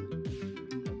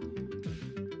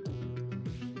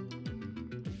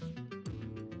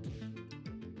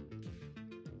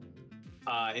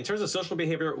 In terms of social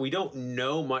behavior, we don't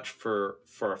know much for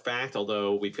a fact,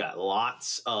 although we've got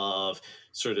lots of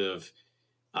sort of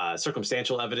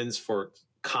circumstantial evidence for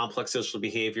complex social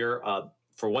behavior.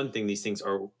 For one thing, these things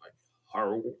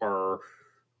are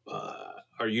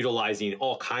utilizing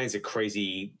all kinds of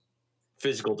crazy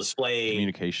physical display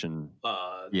communication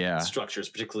structures,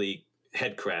 particularly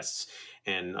head crests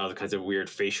and other kinds of weird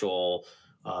facial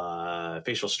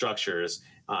structures.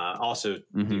 Also,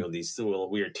 these little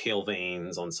weird tail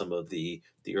veins on some of the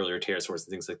earlier pterosaurs and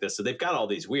things like this. So they've got all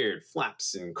these weird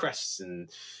flaps and crests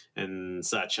and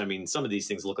such. I mean, some of these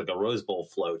things look like a Rose Bowl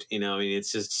float.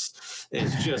 It's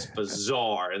just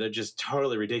bizarre, and they're just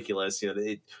totally ridiculous.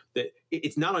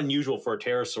 It's not unusual for a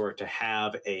pterosaur to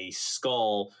have a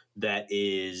skull that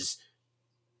is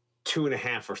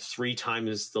 2.5 or 3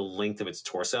 times the length of its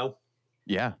torso.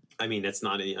 Yeah. I mean, that's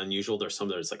not any unusual. There's some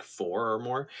there's like 4 or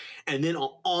more. And then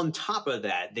on top of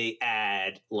that, they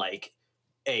add like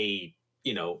a,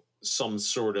 some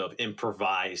sort of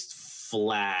improvised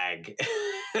flag,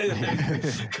 or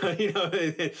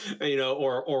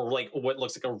like what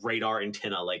looks like a radar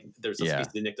antenna. Like there's a species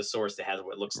of Nyctosaurus that has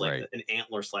what looks like an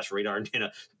antler / radar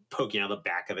antenna poking out the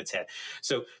back of its head.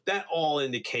 So that all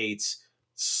indicates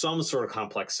some sort of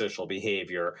complex social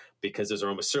behavior, because those are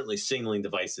almost certainly signaling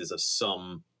devices of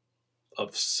some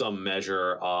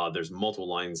measure. There's multiple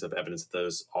lines of evidence that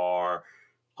those are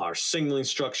signaling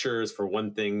structures. For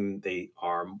one thing, they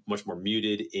are much more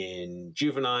muted in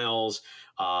juveniles.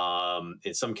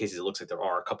 In some cases, it looks like there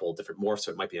are a couple of different morphs,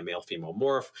 so it might be a male-female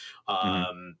morph.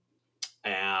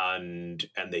 And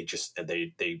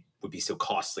they would be so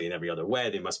costly in every other way.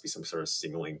 They must be some sort of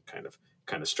signaling kind of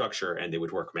structure, and they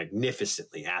would work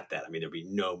magnificently at that. I mean, there'd be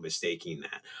no mistaking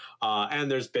that. And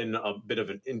there's been a bit of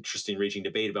an interesting raging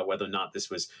debate about whether or not this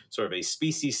was sort of a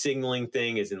species signaling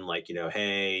thing, as in like,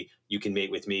 hey, you can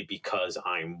mate with me because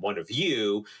I'm one of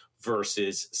you,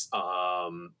 versus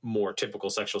more typical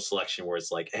sexual selection where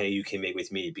it's like, hey, you can mate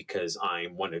with me because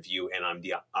I'm one of you and I'm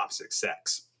the opposite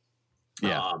sex.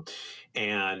 Yeah.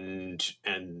 And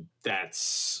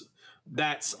that's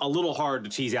a little hard to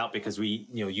tease out, because we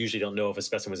usually don't know if a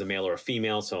specimen was a male or a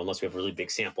female. So unless we have really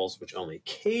big samples, which only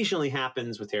occasionally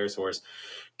happens with pterosaurs,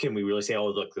 can we really say, oh,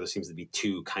 look, there seems to be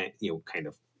two kind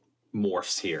of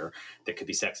morphs here that could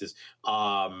be sexes.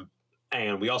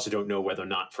 And we also don't know whether or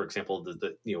not, for example,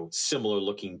 the similar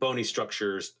looking bony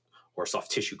structures or soft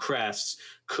tissue crests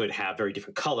could have very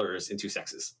different colors in two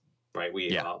sexes. Right.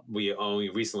 We only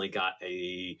recently got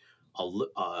any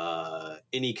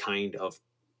kind of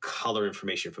color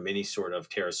information from any sort of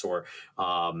pterosaur.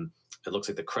 It looks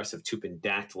like the crest of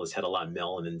Tupindactylus had a lot of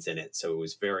melanins in it, so it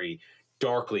was very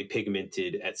darkly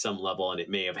pigmented at some level, and it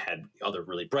may have had other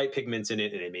really bright pigments in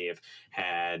it, and it may have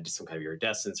had some kind of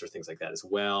iridescence or things like that as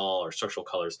well, or structural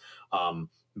colors.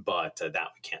 But that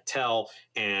we can't tell,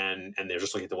 and they're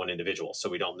just looking at the one individual, so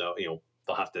we don't know.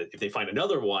 They'll have to, if they find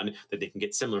another one that they can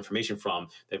get similar information from,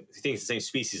 that they think it's the same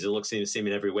species, it looks the same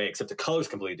in every way, except the color is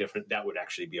completely different, that would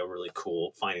actually be a really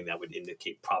cool finding. That would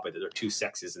indicate probably that they're two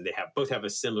sexes, and they both have a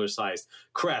similar sized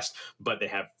crest, but they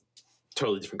have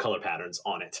totally different color patterns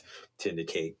on it to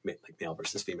indicate like male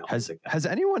versus female. Has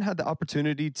anyone had the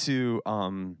opportunity to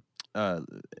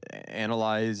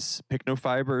analyze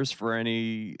pycnofibers for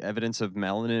any evidence of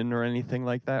melanin or anything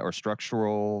like that, or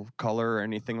structural color or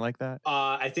anything like that?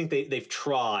 I think they've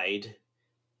tried,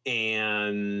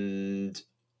 and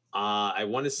I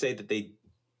want to say that they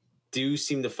do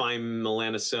seem to find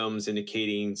melanosomes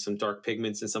indicating some dark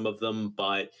pigments in some of them,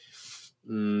 but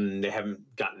they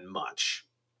haven't gotten much.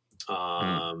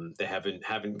 They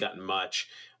haven't gotten much.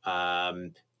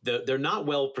 They're not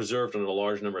well preserved on a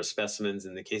large number of specimens.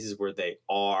 In the cases where they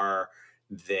are.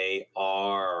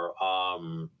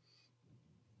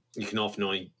 You can often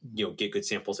only get good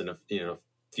samples in a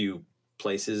few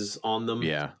places on them.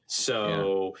 Yeah.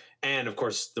 So and of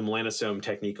course the melanosome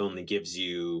technique only gives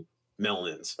you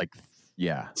melanins.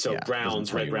 So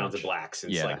browns, red browns, and blacks.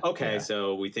 And it's like, okay,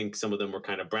 so we think some of them were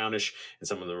kind of brownish and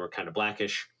some of them were kind of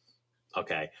blackish.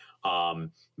 Okay.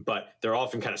 But they're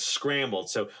often kind of scrambled.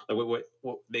 So like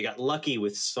what they got lucky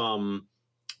with some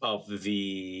of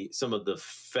the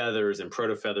feathers and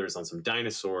proto feathers on some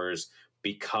dinosaurs,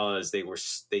 because they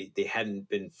hadn't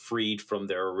been freed from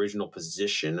their original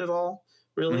position at all,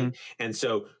 really. And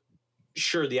so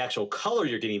sure, the actual color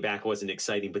you're getting back wasn't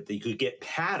exciting, but you could get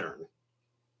pattern,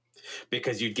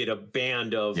 because you'd get a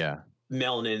band of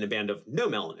melanin, a band of no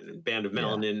melanin, a band of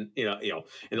melanin,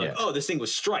 and like, oh, this thing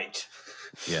was striped.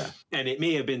 Yeah. And it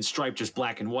may have been striped just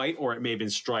black and white, or it may have been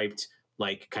striped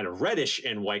like kind of reddish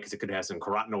and white, because it could have some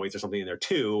carotenoids or something in there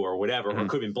too, or whatever. Or it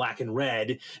could have been black and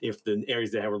red if the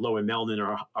areas that were low in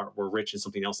melanin were rich in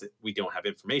something else that we don't have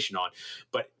information on.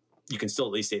 But you can still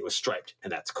at least say it was striped,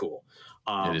 and that's cool.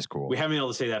 It is cool. We haven't been able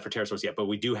to say that for pterosaurs yet, but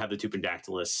we do have the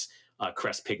Tupindactylus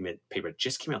crest pigment paper. It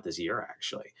just came out this year,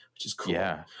 actually, which is cool.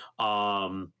 Yeah.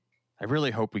 I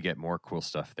really hope we get more cool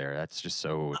stuff there. That's just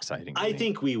so exciting. I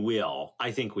think we will.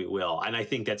 And I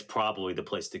think that's probably the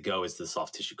place to go, is the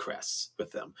soft tissue crests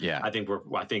with them. Yeah. I think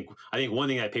one thing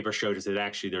that paper showed is that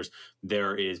actually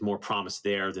there is more promise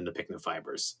there than the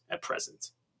pycnofibers at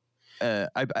present.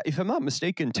 If I'm not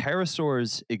mistaken,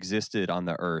 pterosaurs existed on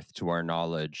the Earth, to our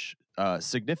knowledge,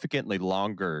 significantly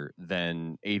longer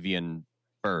than avian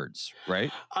birds,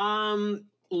 right?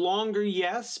 Longer,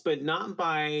 yes, but not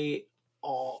by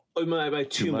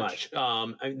too much.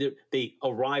 They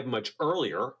arrive much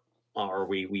earlier, or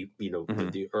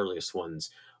the earliest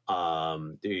ones.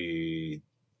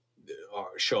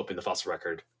 show up in the fossil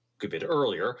record a good bit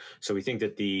earlier. So we think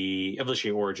that the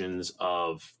evolutionary origins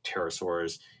of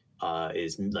pterosaurs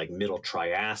is like middle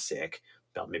Triassic,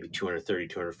 about maybe 230,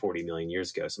 240 million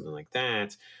years ago, something like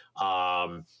that.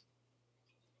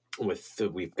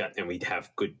 We'd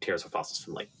have good pterosaur fossils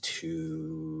from like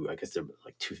they're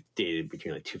like dated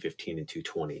between like 215 and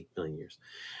 220 million years.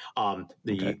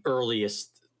 The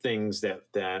earliest things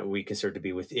that we consider to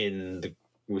be within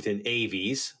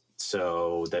aves,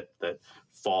 so that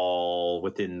fall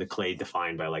within the clade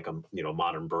defined by like a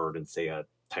modern bird and say a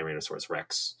Tyrannosaurus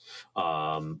Rex,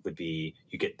 would be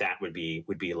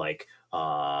like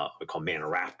we call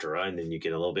Maniraptora, and then you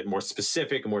get a little bit more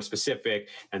specific,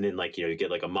 and then like you get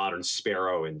like a modern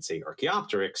sparrow and say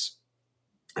Archaeopteryx.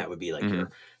 That would be like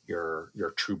your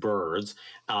true birds,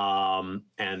 and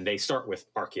they start with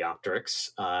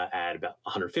Archaeopteryx at about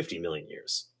 150 million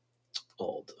years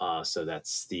old. So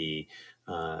that's the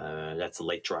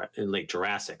late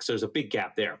Jurassic. So there's a big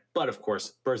gap there. But of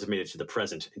course, birds have made it to the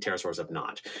present, and pterosaurs have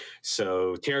not.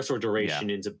 So pterosaur duration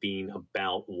ends up being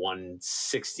about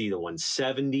 160 to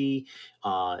 170,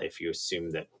 if you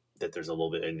assume that there's a little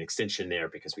bit of an extension there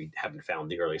because we haven't found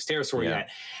the earliest pterosaur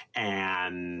yet.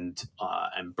 And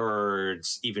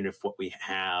birds, even if what we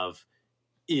have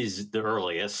is the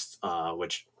earliest,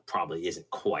 which probably isn't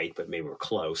quite, but maybe we're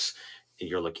close,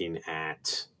 you're looking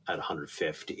at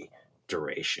 150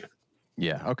 duration.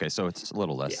 Yeah. Okay. So it's a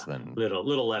little less than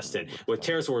little less than what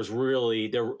pterosaurs really.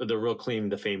 The real claim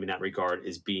to fame in that regard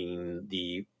is being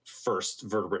the first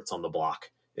vertebrates on the block,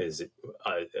 as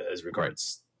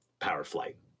regards powered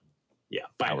flight. Yeah,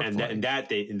 and that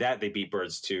they beat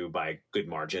birds too by a good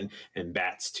margin, and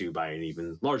bats too by an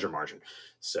even larger margin.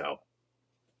 So,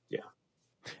 yeah.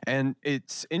 And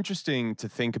it's interesting to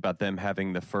think about them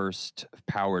having the first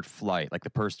powered flight, like the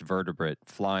first vertebrate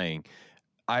flying.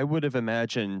 I would have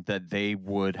imagined that they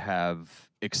would have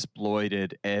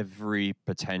exploited every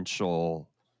potential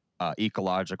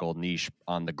ecological niche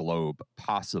on the globe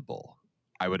possible.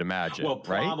 I would imagine. Well,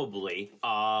 probably.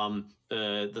 Right?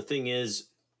 The thing is,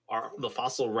 the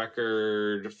fossil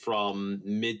record from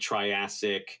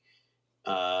mid-Triassic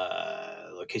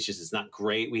locations is not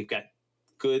great. We've got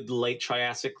good late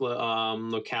Triassic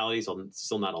localities,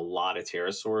 still not a lot of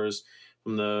pterosaurs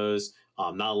from those.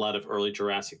 Not a lot of early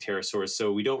Jurassic pterosaurs.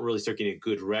 So we don't really start getting a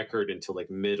good record until like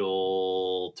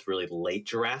middle to really late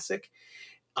Jurassic,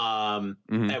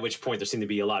 at which point there seem to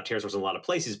be a lot of pterosaurs in a lot of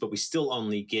places, but we still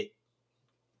only get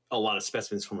a lot of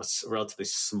specimens from a relatively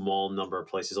small number of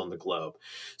places on the globe.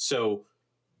 So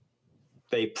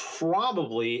they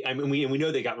probably, we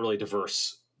know they got really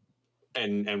diverse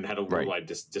and had a worldwide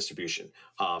distribution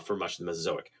for much of the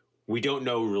Mesozoic. We don't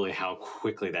know really how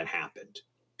quickly that happened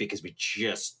because we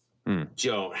just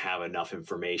don't have enough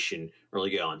information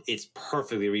early on. It's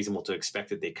perfectly reasonable to expect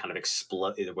that they kind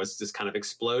of there was this kind of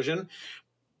explosion.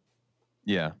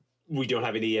 Yeah. We don't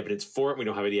have any evidence for it. We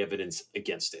don't have any evidence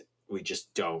against it. We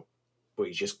just don't.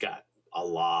 We just got a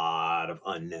lot of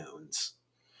unknowns.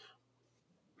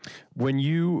 When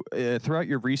you, throughout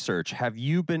your research, have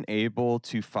you been able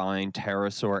to find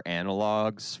pterosaur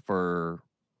analogs for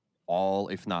all,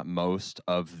 if not most,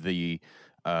 of the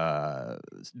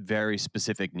very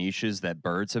specific niches that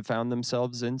birds have found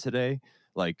themselves in today?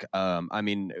 Like,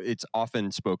 it's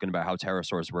often spoken about how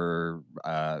pterosaurs were,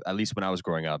 at least when I was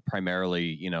growing up,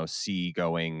 primarily,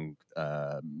 sea-going,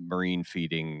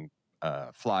 marine-feeding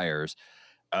flyers.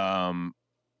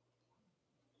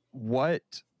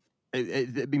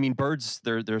 Birds,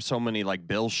 there's so many like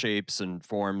bill shapes and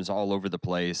forms all over the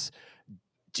place.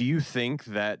 Do you think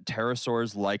that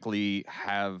pterosaurs likely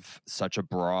have such a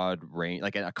broad range,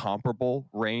 like a comparable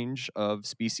range of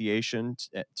speciation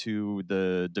to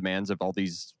the demands of all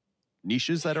these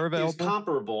niches that are available? It's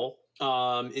comparable.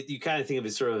 You kind of think of it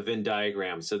as sort of a Venn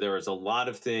diagram. So there is a lot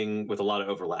of thing with a lot of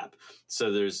overlap.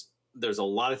 So there's a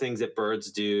lot of things that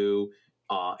birds do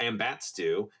and bats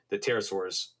do that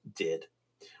pterosaurs did.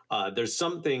 There's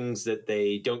some things that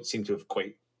they don't seem to have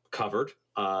quite covered.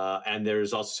 And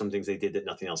there's also some things they did that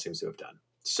nothing else seems to have done.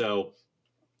 So,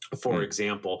 for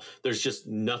example, there's just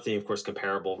nothing, of course,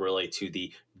 comparable really to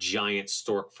the giant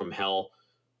stork from hell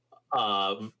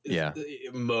mode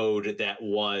that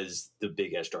was the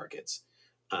big Ashtarkids.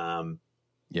 On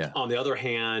the other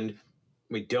hand,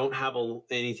 we don't have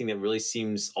anything that really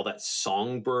seems all that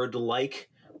songbird-like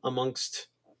amongst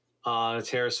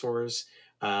pterosaurs.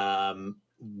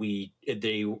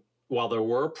 While there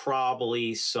were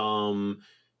probably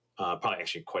probably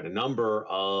actually quite a number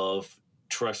of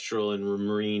terrestrial and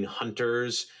marine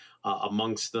hunters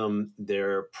amongst them,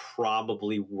 there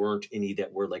probably weren't any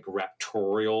that were like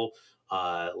raptorial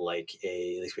like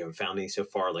at least we haven't found any so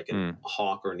far, like a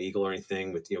hawk or an eagle or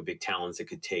anything with, big talons that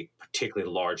could take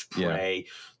particularly large prey,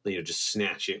 just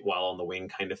snatch it while on the wing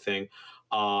kind of thing.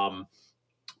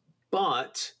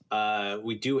 But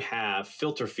we do have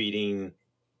filter feeding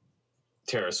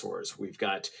pterosaurs. We've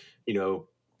got,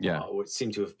 what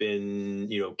seem to have been,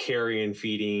 carrion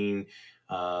feeding,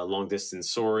 long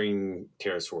distance soaring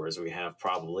pterosaurs. We have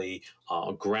probably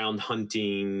ground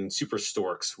hunting super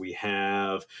storks. We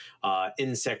have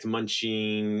insect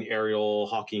munching, aerial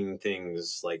hawking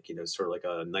things like, sort of like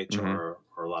a nightjar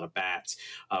or a lot of bats.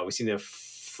 We seem to have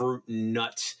fruit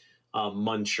nut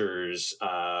munchers.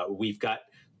 We've got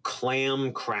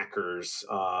clam crackers,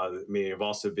 may have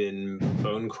also been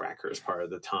bone crackers part of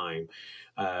the time.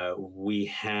 We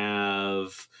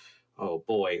have,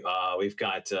 we've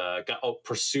got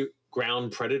pursuit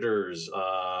ground predators,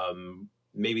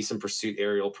 maybe some pursuit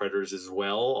aerial predators as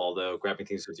well, although grabbing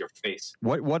things with your face.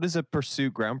 What does a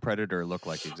pursuit ground predator look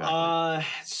like exactly?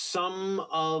 Some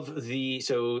of the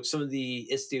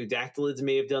istiodactylids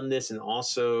may have done this, and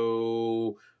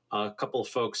also a couple of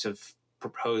folks have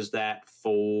proposed that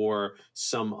for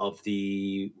some of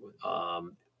the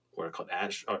what are called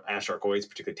asharcoids,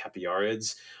 particularly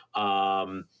tapiarids.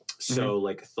 So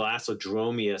like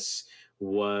Thalassodromius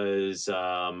was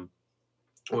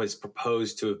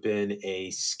proposed to have been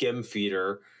a skim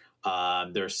feeder.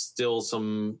 There's still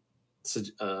some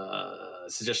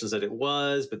suggestions that it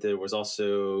was, but there was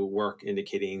also work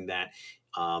indicating that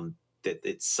that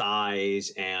its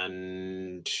size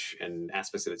and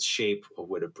aspects of its shape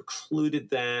would have precluded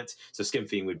that. So skim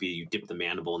feeding would be you dip the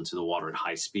mandible into the water at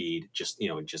high speed, just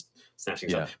snatching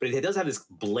stuff. But it does have this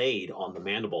blade on the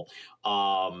mandible.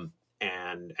 And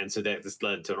so that this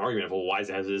led to an argument of, well, why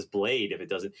does it have this blade if it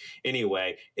doesn't?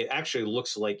 Anyway, it actually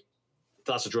looks like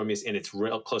Thalassodromius and its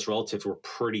close relatives were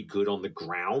pretty good on the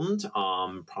ground,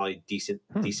 probably decent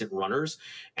runners.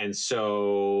 And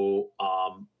so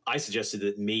I suggested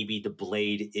that maybe the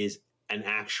blade is an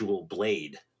actual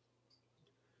blade,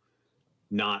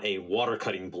 not a water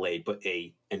cutting blade, but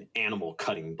an animal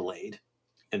cutting blade.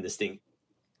 And this thing,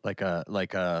 like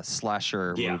a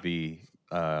slasher movie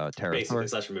pterosaur, basically a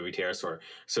slasher movie pterosaur.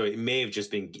 So it may have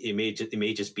just been it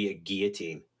may just be a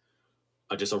guillotine.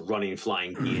 Just a running,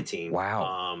 flying guillotine.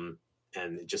 Wow.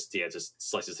 And just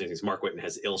slices things. Mark Whitten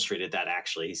has illustrated that,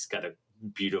 actually. He's got a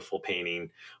beautiful painting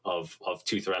of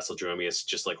two Thalassodromius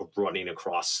just like running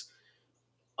across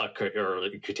a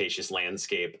Cretaceous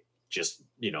landscape, just,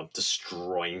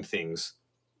 destroying things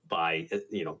by,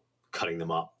 cutting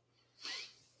them up.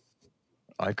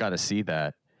 I've got to see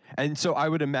that. And so I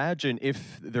would imagine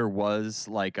if there was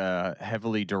like a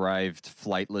heavily derived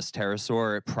flightless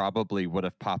pterosaur, it probably would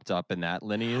have popped up in that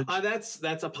lineage.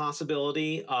 That's a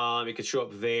possibility. It could show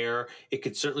up there. It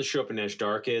could certainly show up in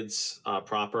Ashdarkids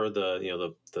proper.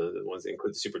 The ones that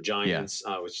include the supergiants,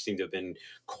 which seem to have been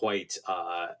quite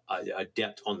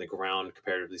adept on the ground,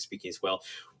 comparatively speaking, as well.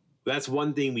 That's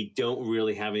one thing we don't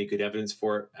really have any good evidence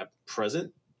for at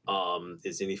present.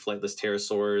 Is any flightless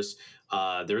pterosaurs.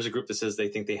 There is a group that says they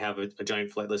think they have a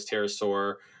giant flightless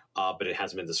pterosaur, but it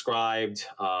hasn't been described.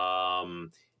 A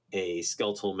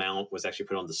skeletal mount was actually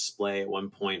put on display at one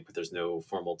point, but there's no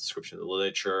formal description in the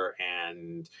literature.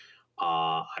 And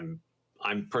I'm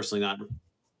personally not.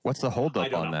 What's the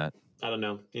holdup on that? I don't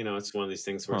know. It's one of these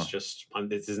things where it's just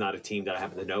this is not a team that I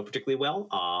happen to know particularly well.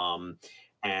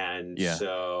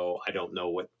 So I don't know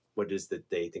what it is that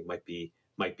they think might be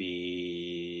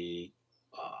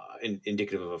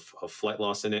indicative of flight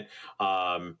loss in it,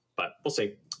 but we'll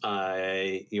see.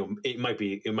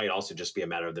 It might also just be a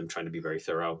matter of them trying to be very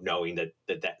thorough, knowing that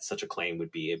such a claim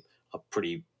would be a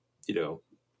pretty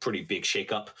big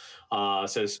shakeup,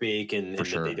 so to speak, and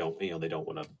that they don't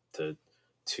want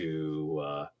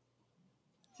to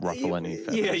ruffle any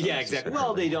feathers. Yeah, exactly.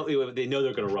 Well, they know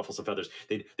they're going to ruffle some feathers.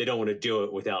 They don't want to do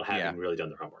it without having really done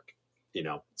their homework.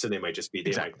 So they might just be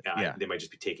they might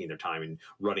just be taking their time and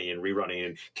running and rerunning,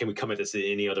 and can we come at this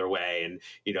any other way? And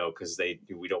because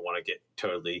we don't want to get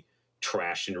totally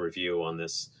trashed in review on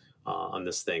this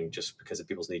thing just because of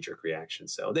people's knee-jerk reaction.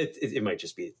 So it might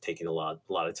just be taking a lot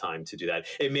of time to do that.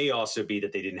 It may also be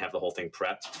that they didn't have the whole thing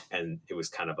prepped, and it was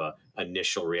kind of a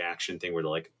initial reaction thing where they're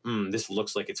like, this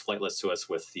looks like it's flightless to us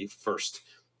with the first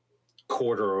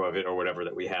quarter of it or whatever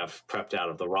that we have prepped out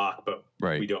of the rock, but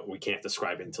we can't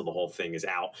describe it until the whole thing is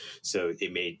out. So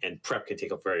and prep can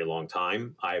take a very long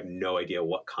time. I have no idea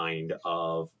what kind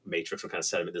of matrix, what kind of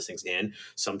sediment this thing's in.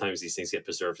 Sometimes these things get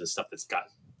preserved in stuff that's got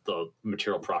the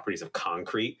material properties of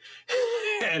concrete,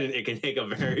 and it can take a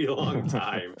very long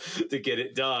time to get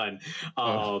it done.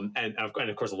 And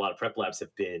of course, a lot of prep labs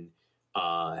have been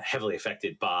heavily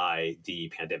affected by the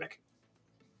pandemic.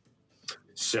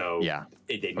 So Yeah,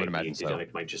 it would imagine so.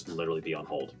 might just literally be on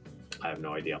hold. I have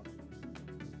no idea.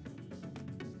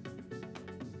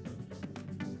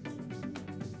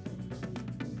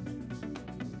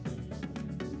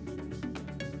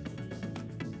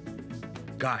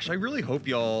 Gosh, I really hope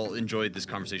y'all enjoyed this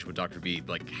conversation with Dr. Habib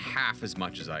like half as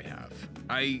much as I have.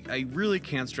 I really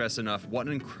can't stress enough what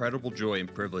an incredible joy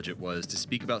and privilege it was to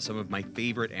speak about some of my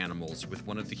favorite animals with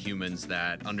one of the humans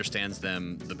that understands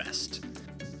them the best.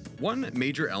 One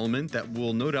major element that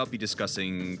we'll no doubt be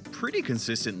discussing pretty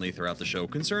consistently throughout the show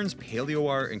concerns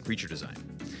paleoart and creature design.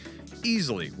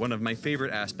 Easily, one of my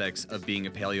favorite aspects of being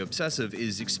a paleo obsessive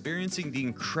is experiencing the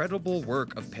incredible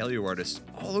work of paleoartists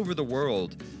all over the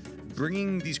world,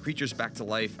 bringing these creatures back to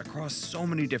life across so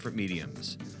many different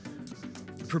mediums.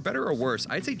 For better or worse,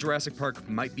 I'd say Jurassic Park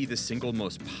might be the single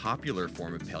most popular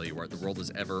form of paleoart the world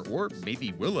has ever, or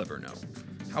maybe will ever know.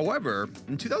 However,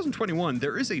 in 2021,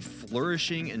 there is a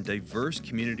flourishing and diverse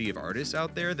community of artists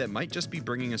out there that might just be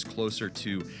bringing us closer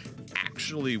to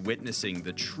actually witnessing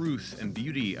the truth and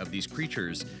beauty of these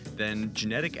creatures than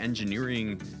genetic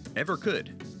engineering ever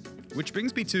could. Which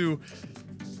brings me to,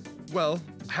 well,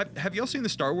 have y'all seen the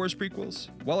Star Wars prequels?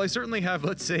 While I certainly have,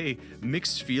 let's say,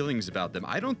 mixed feelings about them,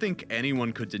 I don't think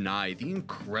anyone could deny the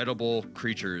incredible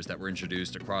creatures that were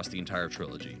introduced across the entire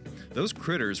trilogy. Those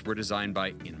critters were designed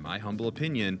by, in my humble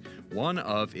opinion, one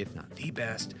of, if not the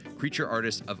best, creature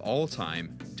artists of all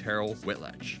time, Terrell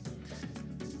Whitlatch.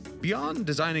 Beyond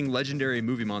designing legendary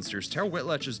movie monsters, Terrell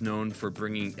Whitlatch is known for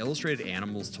bringing illustrated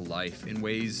animals to life in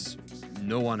ways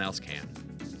no one else can.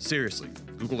 Seriously,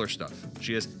 Google her stuff.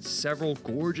 She has several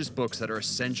gorgeous books that are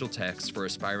essential texts for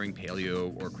aspiring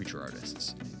paleo or creature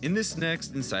artists. In this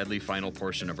next and sadly final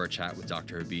portion of our chat with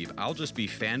Dr. Habib, I'll just be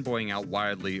fanboying out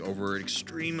wildly over an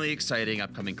extremely exciting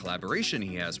upcoming collaboration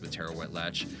he has with Terrell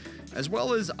Whitlatch, as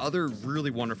well as other really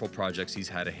wonderful projects he's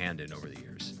had a hand in over the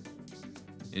years.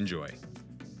 Enjoy.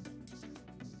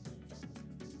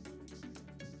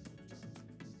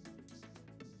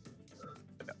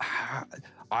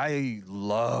 I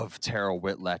love Terrell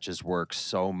Whitlatch's work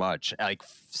so much. Like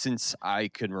since I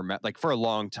can remember, like for a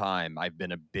long time, I've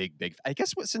been a big. I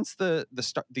guess since the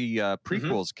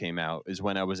prequels came out is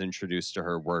when I was introduced to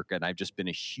her work, and I've just been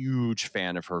a huge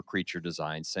fan of her creature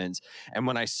design since. And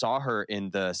when I saw her in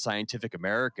the Scientific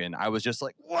American, I was just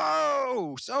like,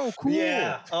 "Whoa, so cool!"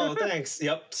 Yeah. Oh, thanks.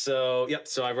 Yep. So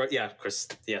I wrote. Yeah, Chris.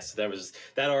 Yes, that was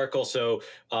that article. So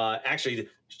actually,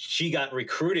 she got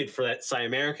recruited for that Sci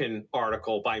American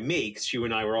article by me because you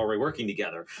and I were already working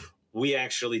together. We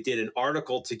actually did an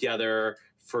article together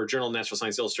for Journal of Natural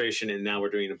Science Illustration, and now we're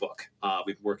doing a book.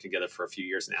 We've been working together for a few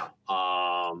years now.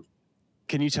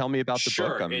 Can you tell me about the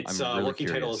book? I'm really working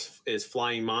curious. title is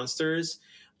Flying Monsters,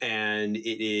 and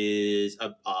it is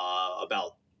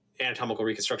about anatomical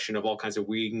reconstruction of all kinds of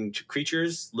winged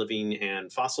creatures, living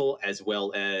and fossil, as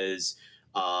well as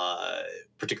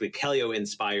particularly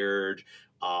paleo-inspired,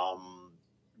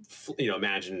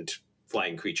 imagined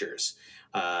flying creatures.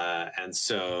 And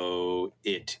so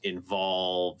it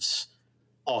involves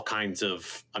all kinds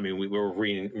of, we were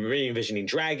re-envisioning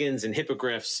dragons and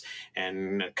hippogriffs,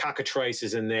 and cockatrice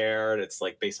is in there. That's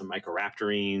like based on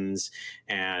microraptorines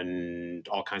and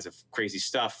all kinds of crazy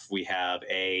stuff. We have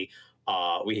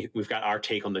we've got our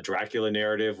take on the Dracula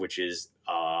narrative, which is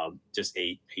just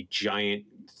a giant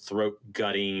throat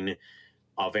gutting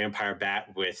vampire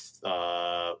bat with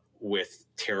Ashdark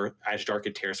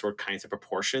and pterosaur kinds of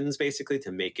proportions, basically,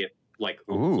 to make it like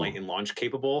flight and launch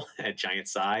capable at giant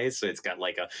size. So it's got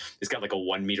like a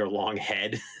 1 meter long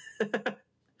head.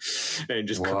 And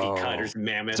just cookie cutters,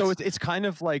 mammoths. So it's kind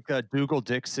of like a Dougal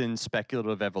Dixon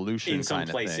speculative evolution in some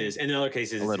places. And in other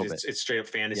cases, it's straight up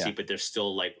fantasy, Yeah. but they're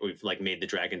still like we've like made the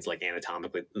dragons like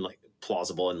anatomically like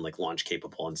plausible and like launch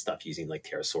capable and stuff using like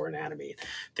pterosaur anatomy,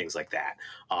 things like that.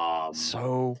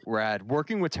 So rad.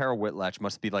 Working with Terrell Whitlatch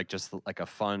must be like just like a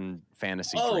fun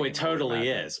fantasy. Oh, it totally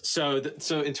is. So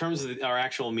in terms of our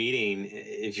actual meeting,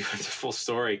 if you want the full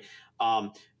story.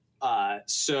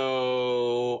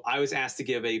 So I was asked to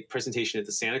give a presentation at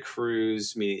the Santa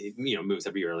Cruz meeting, moves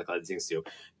every year, like a lot of things do,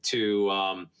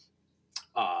 for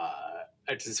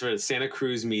the Santa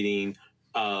Cruz meeting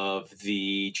of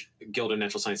the Guild of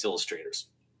Natural Science Illustrators.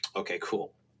 Okay,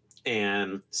 cool.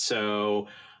 And so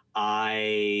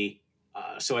I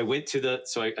went to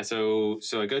I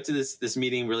go to this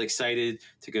meeting, really excited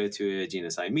to go to a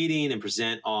GNSI meeting and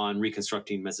present on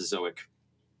reconstructing Mesozoic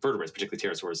vertebrates, particularly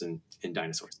pterosaurs and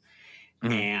dinosaurs.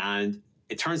 Mm-hmm. And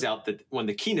it turns out that one of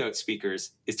the keynote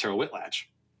speakers is Terrell Whitlatch.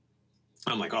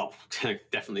 I'm like, oh,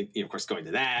 definitely, of course, going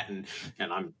to that, and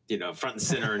I'm, front and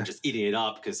center and just eating it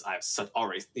up because I'm such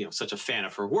a fan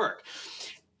of her work.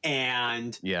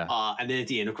 And and then at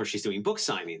the end, of course, she's doing book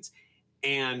signings.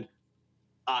 And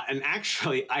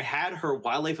actually, I had her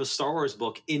Wildlife of Star Wars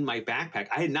book in my backpack.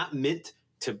 I had not meant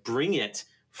to bring it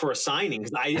for a signing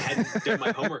because I hadn't done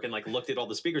my homework and like looked at all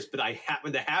the speakers, but I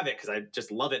happened to have it because I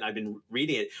just love it and I've been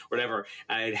reading it, whatever.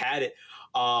 And I had it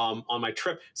on my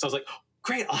trip, so I was like, oh,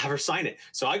 great, I'll have her sign it.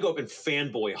 So I go up and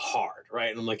fanboy hard, right?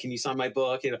 And I'm like, can you sign my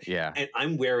book? You know, and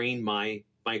I'm wearing my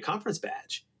conference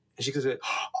badge, and she goes,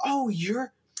 oh,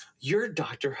 you're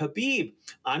Dr. Habib.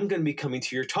 I'm going to be coming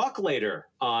to your talk later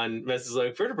on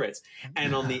Mesozoic vertebrates.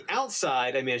 And on the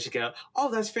outside, I managed to get out,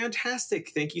 oh, that's fantastic.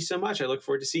 Thank you so much. I look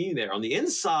forward to seeing you there. On the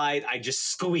inside, I just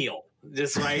squeal,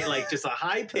 just right, like just a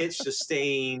high-pitched,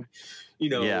 sustained,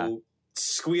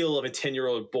 squeal of a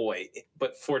 10-year-old boy,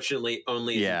 but fortunately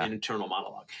only an internal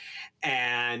monologue.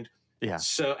 And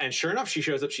and sure enough, she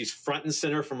shows up. She's front and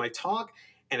center for my talk.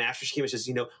 And after she came, she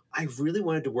says, I really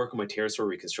wanted to work on my pterosaur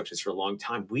reconstructions for a long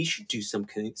time. We should do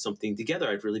something together.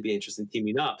 I'd really be interested in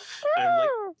teaming up. And I'm like,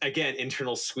 again,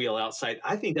 internal squeal outside.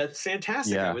 I think that's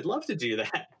fantastic. I would love to do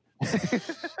that.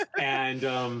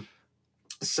 And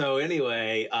so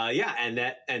anyway,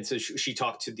 and so she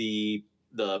talked to the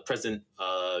president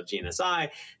of GNSI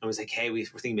and was like, hey, we're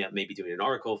thinking about maybe doing an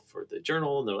article for the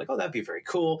journal. And they're like, oh, that'd be very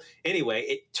cool. Anyway,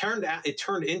 it turned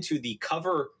into the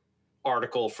cover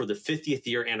article for the 50th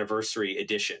year anniversary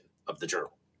edition of the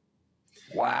journal.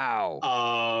 Wow.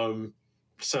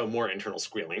 So more internal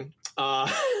squealing.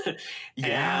 And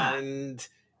then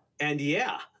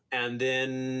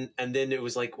it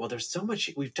was like, well, there's so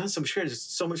much, we've done so much here. There's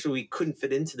so much that we couldn't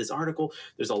fit into this article.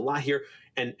 There's a lot here.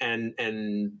 And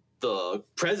the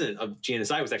president of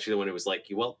GNSI was actually the one who was like,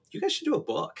 well, you guys should do a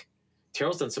book.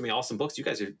 Terrell's done so many awesome books. You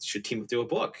guys should team up, do a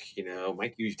book.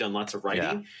 Mike, you've done lots of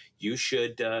writing. You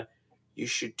should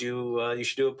do a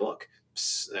book.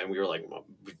 And we were like, well,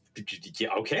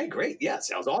 yeah, okay, great. Yeah,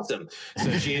 sounds awesome. So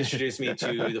she introduced me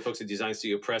to the folks at Design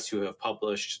Studio Press who have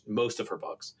published most of her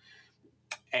books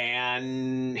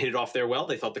and hit it off there well.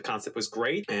 They thought the concept was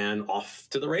great and off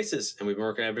to the races. And we've been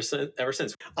working ever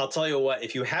since. I'll tell you what,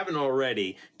 if you haven't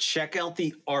already, check out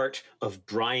the art of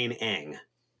Brian Eng.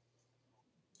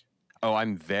 Oh,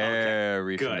 I'm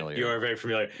very familiar. Good. You are very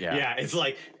familiar. Yeah, it's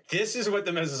like, this is what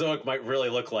the Mesozoic might really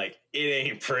look like. It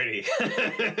ain't pretty.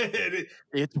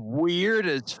 It's weird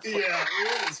as fuck. Yeah,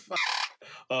 weird as fuck.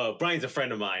 Brian's a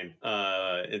friend of mine.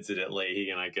 Incidentally,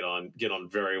 he and I get on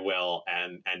very well,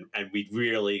 and we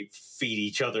really feed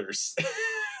each other's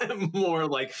more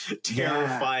like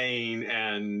terrifying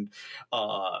and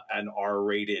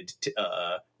R-rated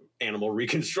animal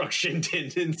reconstruction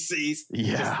tendencies.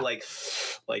 Just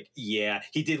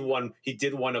he did one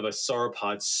of a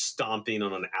sauropod stomping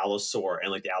on an allosaur,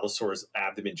 and like the allosaur's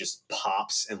abdomen just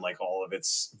pops and like all of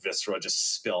its viscera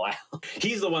just spill out.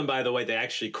 He's the one, by the way, that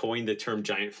actually coined the term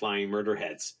giant flying murder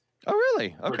heads. Oh,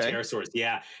 really? Okay. For pterosaurs.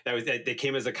 Yeah, that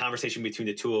came as a conversation between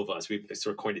the two of us. We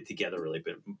sort of coined it together, really,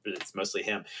 but it's mostly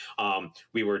him.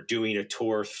 We were doing a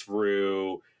tour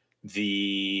through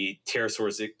the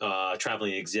pterosaurs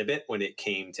traveling exhibit when it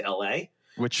came to LA,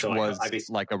 which was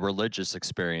like a religious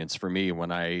experience for me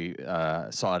when I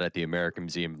saw it at the American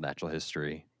Museum of Natural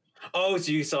History. Oh,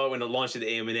 so you saw it when it launched at the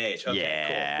AMNH.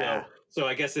 Okay, cool. So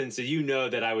I guess then, so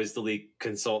that I was the lead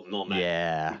consultant on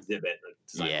that exhibit.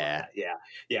 Yeah.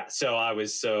 So I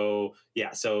was so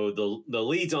the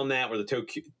leads on that were the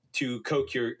two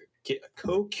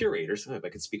co-curators, if I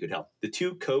could speak, would help. The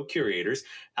two co-curators,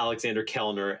 Alexander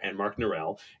Kellner and Mark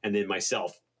Norell, and then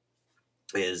myself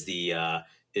is the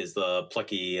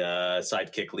plucky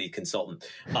sidekick lead consultant.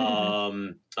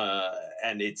 And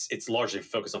it's largely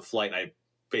focused on flight, and I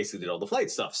basically did all the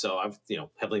flight stuff. So I'm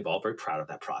heavily involved, very proud of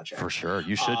that project. For sure,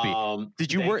 you should be.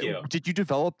 Did you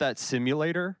develop that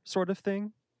simulator sort of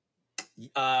thing?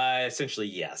 Essentially,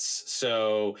 yes.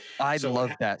 So I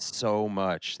love that so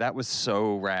much. That was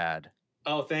so rad.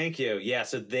 Oh, thank you. Yeah.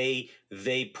 So they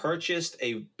purchased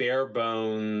a bare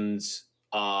bones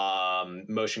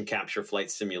motion capture flight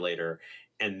simulator,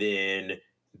 and then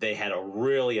they had a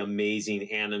really amazing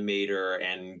animator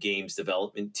and games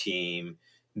development team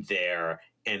there,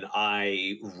 and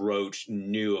I wrote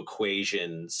new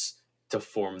equations to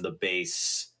form the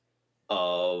base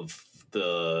of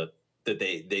that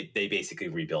they basically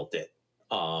rebuilt it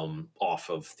off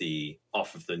of the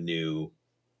new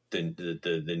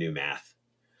math.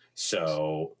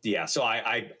 So so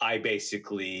I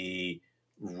basically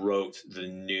wrote the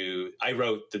new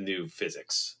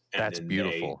physics. And that's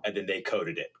beautiful. And then they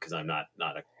coded it because I'm not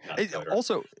a coder.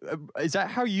 Also, is that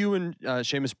how you and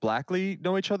Seamus Blackley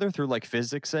know each other, through like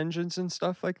physics engines and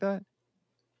stuff like that?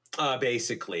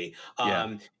 Basically.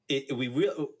 Yeah.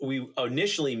 We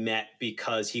initially met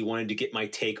because he wanted to get my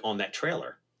take on that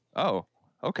trailer. Oh,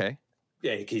 okay.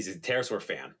 Yeah, he's a pterosaur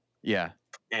fan. Yeah.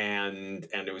 And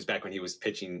it was back when he was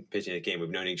pitching the game. We've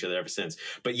known each other ever since.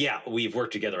 But yeah, we've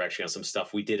worked together actually on some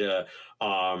stuff. We did a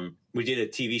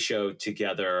TV show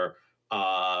together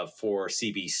for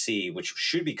CBC, which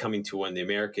should be coming to the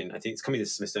American. I think it's coming to the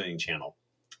Smithsonian Channel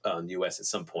in the U.S. at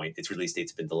some point. Its release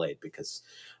date's been delayed because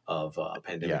of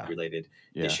pandemic-related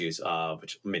issues,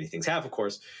 which many things have, of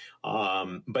course.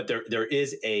 But there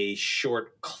is a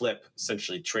short clip,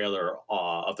 essentially trailer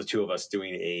of the two of us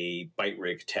doing a bite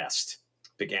rig test.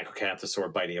 Big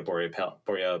acrocanthosaur biting a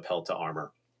Boreapelta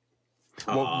armor.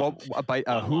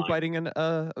 Who biting a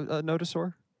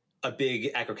nodosaur? A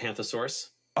big acrocanthosaurus.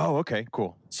 Oh, okay,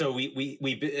 cool. So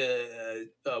we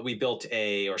built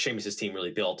or Seamus's team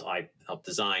really built. I helped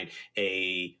design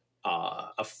a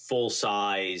full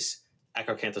size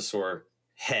acrocanthosaur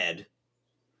head,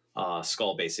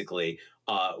 skull basically,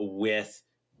 with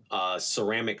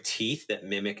ceramic teeth that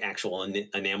mimic actual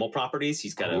enamel properties.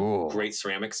 He's got a great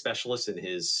ceramic specialist in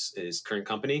his current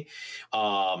company,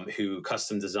 who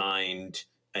custom designed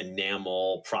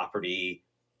enamel property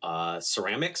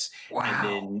ceramics.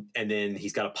 Wow. And then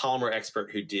he's got a polymer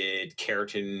expert who did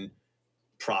keratin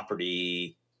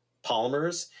property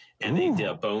polymers, and they did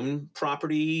a bone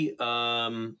property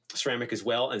ceramic as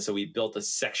well. And so we built a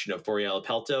section of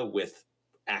Boreapelta with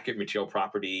accurate material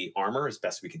property armor as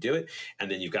best we could do it. And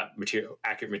then you've got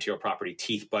accurate material property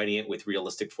teeth biting it with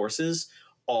realistic forces,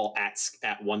 all at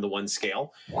 1-to-1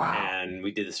 scale. Wow. And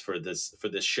we did this for this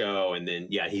show. And then,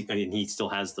 he still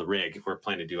has the rig. We're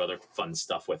planning to do other fun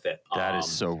stuff with it. That is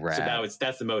so rad. So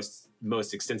that's the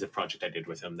most extensive project I did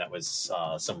with him. That was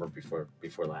summer before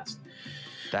last.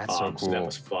 That's so cool. So that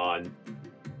was fun.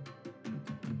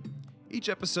 Each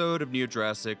episode of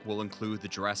NeoJurassic will include the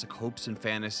Jurassic hopes and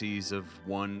fantasies of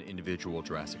one individual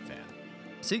Jurassic fan.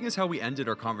 Seeing as how we ended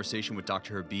our conversation with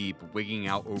Dr. Habib wigging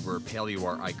out over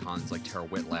paleoart icons like Tara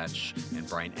Whitlatch and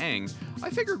Brian Eng, I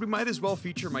figured we might as well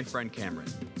feature my friend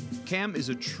Cameron. Cam is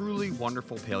a truly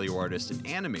wonderful paleoartist and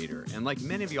animator, and like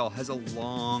many of y'all, has a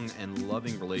long and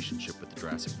loving relationship with the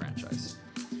Jurassic franchise.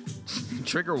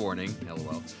 Trigger warning,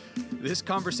 lol. This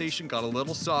conversation got a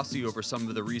little saucy over some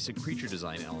of the recent creature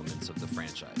design elements of the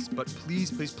franchise, but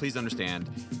please understand,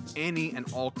 any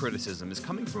and all criticism is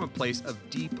coming from a place of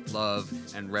deep love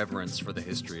and reverence for the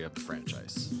history of the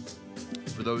franchise.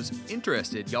 For those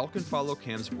interested, y'all can follow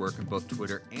Cam's work on both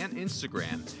Twitter and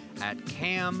Instagram at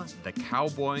Cam the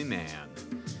Cowboy Man.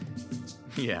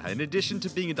 Yeah, in addition to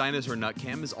being a dinosaur nut,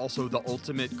 Cam is also the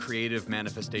ultimate creative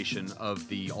manifestation of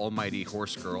the almighty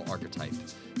horse girl archetype.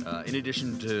 In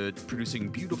addition to producing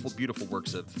beautiful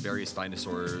works of various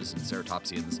dinosaurs and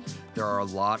ceratopsians, there are a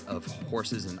lot of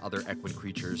horses and other equine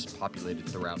creatures populated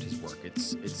throughout his work.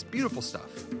 It's beautiful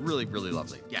stuff. Really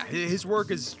lovely. Yeah, his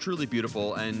work is truly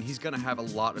beautiful, and he's going to have a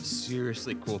lot of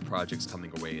seriously cool projects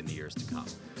coming away in the years to come.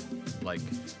 Like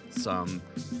some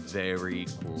very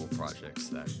cool projects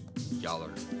that y'all are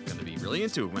going to be really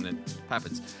into when it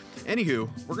happens. Anywho,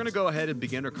 we're going to go ahead and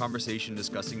begin our conversation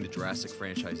discussing the Jurassic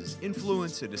franchise's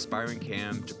influence and inspiring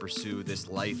Cam to pursue this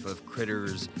life of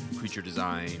critters, creature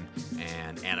design,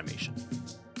 and animation.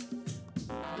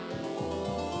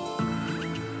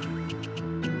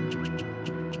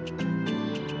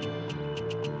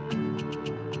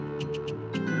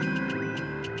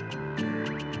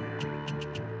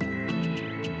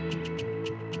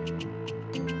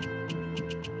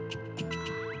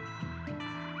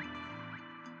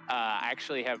 I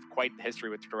actually have quite the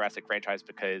history with the Jurassic franchise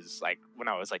because, like, when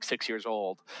I was like 6 years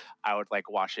old, I would like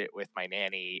watch it with my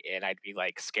nanny, and I'd be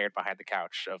like scared behind the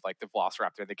couch of like the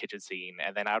Velociraptor in the kitchen scene,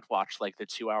 and then I would watch like the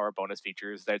 2-hour bonus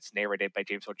features that's narrated by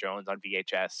James Earl Jones on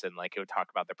VHS, and like it would talk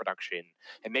about the production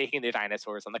and making the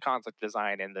dinosaurs and the concept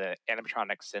design and the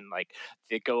animatronics and like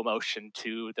the go motion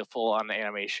to the full on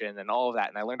animation and all of that,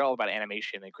 and I learned all about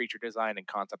animation and creature design and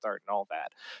concept art and all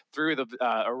that through the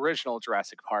original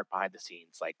Jurassic Park behind the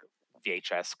scenes, like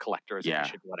VHS collector's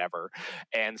edition, whatever.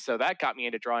 And so that got me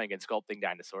into drawing and sculpting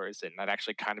dinosaurs, and that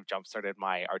actually kind of jump-started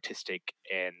my artistic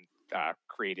and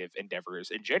creative endeavors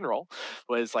in general,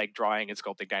 was like drawing and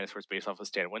sculpting dinosaurs based off of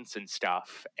Stan Winston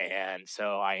stuff. And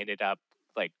so I ended up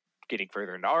like getting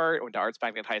further into art, went to arts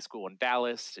magnet high school in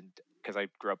Dallas, and because I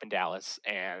grew up in Dallas,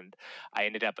 and I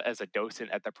ended up as a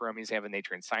docent at the Perot Museum of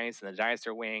Nature and Science in the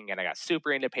dinosaur wing, and I got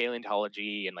super into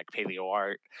paleontology and like paleo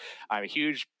art. I'm a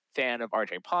huge fan of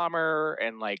R.J. Palmer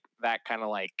and like that kind of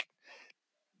like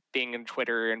being in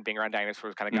Twitter and being around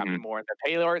dinosaurs kind of got me more in the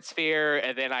paleo art sphere.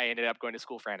 And then I ended up going to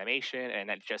school for animation. And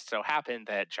it just so happened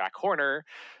that Jack Horner,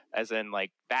 as in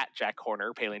like that Jack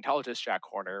Horner, paleontologist Jack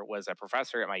Horner, was a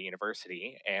professor at my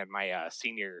university. And my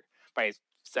senior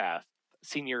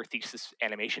thesis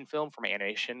animation film for my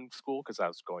animation school, because I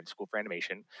was going to school for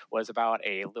animation, was about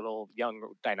a little young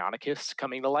Deinonychus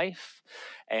coming to life.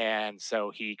 And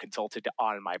so he consulted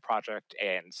on my project.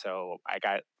 And so I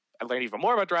learned even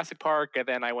more about Jurassic Park, and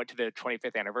then I went to the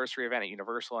 25th anniversary event at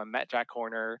Universal and met Jack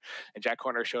Horner, and Jack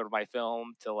Horner showed my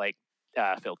film to like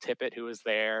Phil Tippett, who was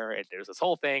there, and there was this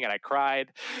whole thing, and I cried.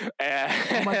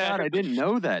 Oh my God, I didn't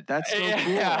know that. That's so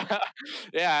cool.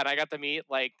 Yeah, and I got to meet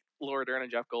like Laura Dern and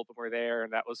Jeff Goldblum were there,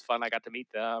 and that was fun. I got to meet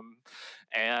them,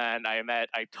 and I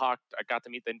got to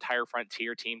meet the entire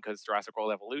Frontier team because Jurassic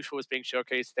World Evolution was being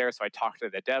showcased there. So I talked to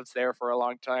the devs there for a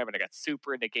long time, and I got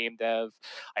super into game dev.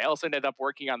 I also ended up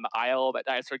working on the Isle, that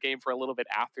dinosaur game, for a little bit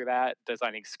after that,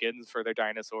 designing skins for their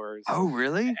dinosaurs. Oh,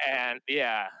 really? And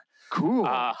yeah. Cool.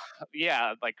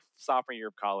 Yeah, like sophomore year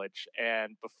of college,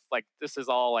 and like this is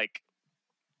all like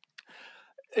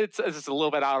it's a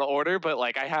little bit out of order, but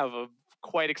like I have a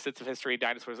quite extensive history of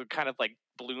dinosaurs. It kind of like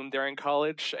bloomed during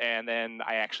college, and then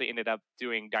I actually ended up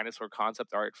doing dinosaur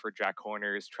concept art for Jack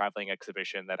Horner's traveling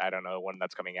exhibition that I don't know when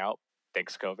that's coming out,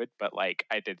 thanks COVID, but like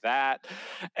I did that,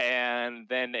 and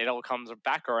then it all comes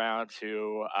back around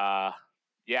to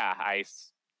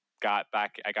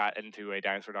I got into a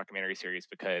dinosaur documentary series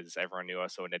because everyone knew I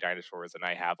was so into dinosaurs, and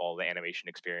I have all the animation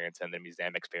experience and the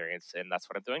museum experience, and that's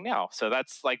what I'm doing now. So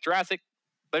that's like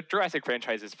the Jurassic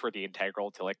franchise is pretty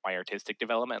integral to like my artistic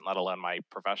development, let alone my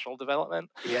professional development.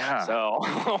 Yeah. So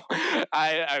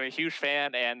I'm a huge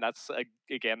fan, and that's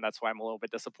why I'm a little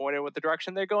bit disappointed with the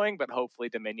direction they're going. But hopefully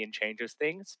Dominion changes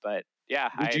things. But yeah,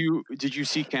 did you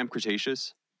see Camp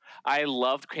Cretaceous? I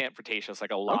loved Camp Cretaceous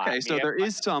like a lot. Okay, so there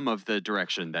is some of the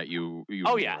direction that you oh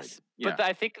enjoyed. Yes, yeah. But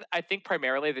I think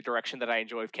primarily the direction that I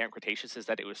enjoy with Camp Cretaceous is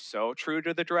that it was so true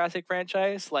to the Jurassic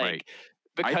franchise, like. Right.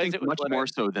 Because I think it was much more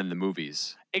so than the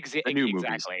movies. The new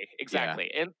movies.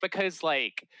 Exactly. And because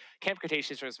like Camp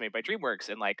Cretaceous was made by DreamWorks,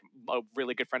 and like a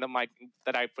really good friend of mine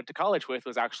that I went to college with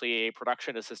was actually a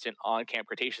production assistant on Camp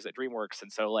Cretaceous at DreamWorks.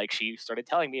 And so like she started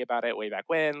telling me about it way back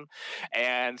when.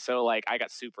 And so like I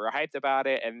got super hyped about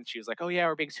it, and she was like, oh yeah,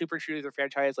 we're being super true to the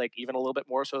franchise, like even a little bit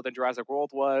more so than Jurassic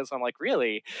World was. I'm like,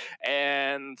 really?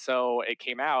 And so it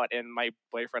came out, and my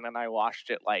boyfriend and I watched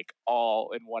it like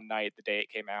all in one night the day it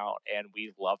came out, and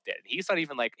we loved it. He's not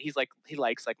even like he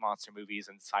likes like monster movies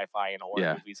and sci-fi and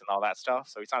horror movies and all that stuff,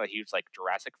 so he's not a huge like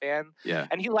Jurassic fan.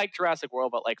 And he liked Jurassic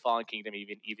World, but like Fallen Kingdom,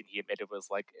 even he admitted was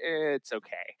like it's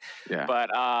okay. But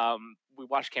we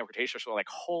watched Camp Cretaceous, we're like,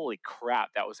 holy crap,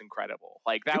 that was incredible.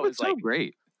 Like that was like so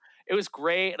great. It was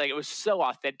great. Like it was so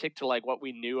authentic to like what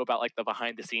we knew about like the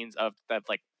behind the scenes of that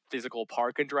like physical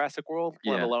park in Jurassic World,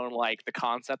 let alone like the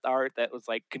concept art that was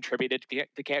like contributed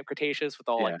to Camp Cretaceous with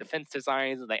all like the fence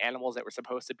designs and the animals that were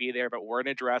supposed to be there but weren't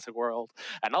in Jurassic World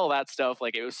and all that stuff.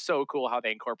 Like it was so cool how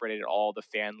they incorporated all the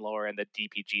fan lore and the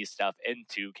DPG stuff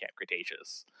into Camp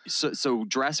Cretaceous. So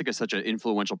Jurassic is such an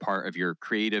influential part of your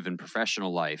creative and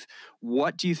professional life.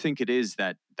 What do you think it is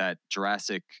that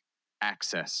Jurassic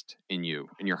accessed in you,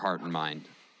 in your heart and mind?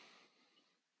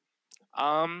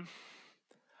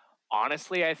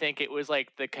 Honestly, I think it was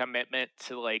like the commitment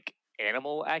to like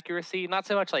animal accuracy, not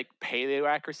so much like paleo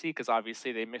accuracy, because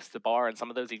obviously they missed the bar and some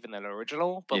of those even in the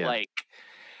original, but like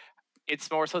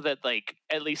it's more so that like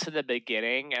at least in the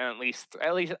beginning, and at least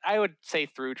I would say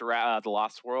through the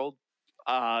Lost World,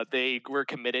 they were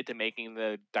committed to making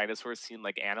the dinosaurs seem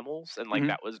like animals, and like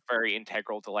that was very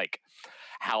integral to like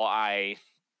how I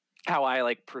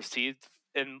like proceeded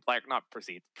in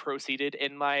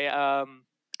my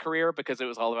career, because it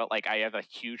was all about like I have a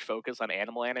huge focus on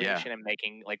animal animation and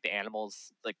making like the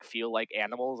animals like feel like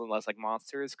animals and less like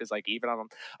monsters, because like even on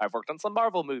I've worked on some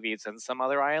Marvel movies and some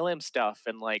other ILM stuff,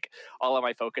 and like all of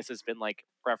my focus has been like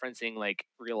referencing like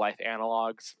real life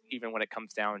analogs. Even when it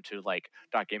comes down to like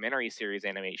documentary series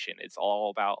animation, it's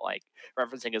all about like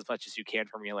referencing as much as you can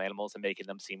from real animals and making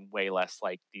them seem way less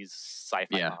like these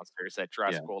sci-fi monsters that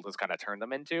Jurassic World has kind of turned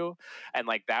them into. And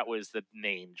like that was the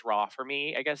main draw for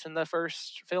me, I guess, in the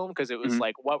first film, because it was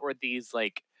like, what would these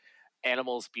like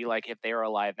animals be like if they were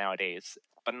alive nowadays?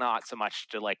 But not so much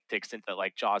to like the extent that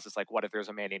like Jaws is like, what if there's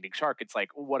a man-eating shark? It's like,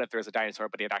 what if there's a dinosaur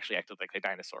but it actually acted like a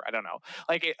dinosaur? I don't know.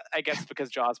 Like I guess because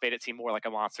Jaws made it seem more like a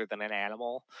monster than an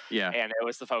animal. And it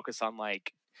was the focus on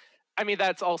like, I mean,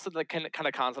 that's also the kind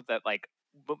of concept that like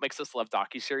what makes us love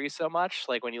docuseries so much.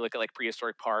 Like when you look at like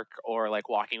Prehistoric Park or like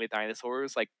Walking with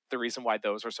Dinosaurs, like the reason why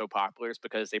those are so popular is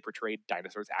because they portrayed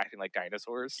dinosaurs acting like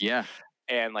dinosaurs. Yeah.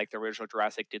 And like the original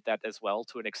Jurassic did that as well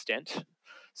to an extent.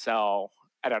 So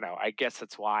I don't know. I guess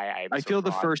that's why I feel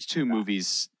the first two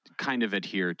movies kind of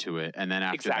adhere to it, and then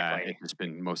after that, it's just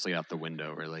been mostly out the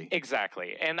window, really.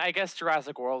 Exactly. And I guess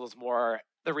Jurassic World is more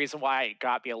the reason why it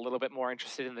got me a little bit more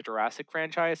interested in the Jurassic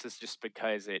franchise is just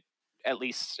because it, at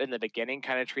least in the beginning,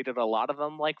 kind of treated a lot of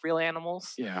them like real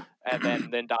animals. Yeah.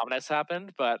 And then Dominus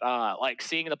happened. But like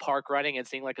seeing the park running and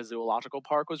seeing like a zoological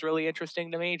park was really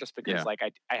interesting to me just because like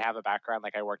I have a background,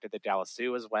 like I worked at the Dallas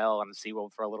Zoo as well and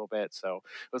SeaWorld for a little bit. So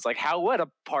it was like, how would a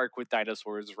park with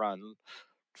dinosaurs run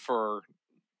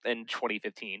in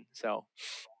 2015? So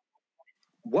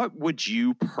what would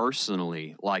you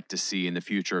personally like to see in the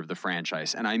future of the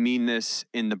franchise? And I mean this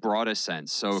in the broadest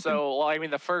sense. So well, I mean,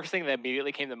 the first thing that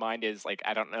immediately came to mind is like,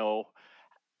 I don't know.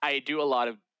 I do a lot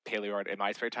of paleo art in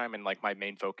my spare time, and like my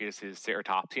main focus is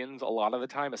ceratopsians a lot of the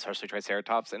time, especially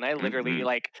triceratops. And I literally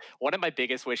like one of my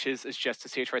biggest wishes is just to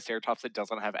see a triceratops that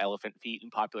doesn't have elephant feet in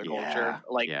popular culture,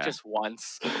 like just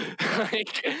once.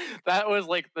 Like that was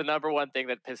like the number one thing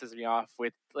that pisses me off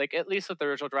with like at least with the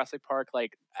original Jurassic Park.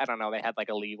 Like I don't know, they had like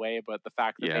a leeway, but the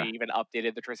fact that they even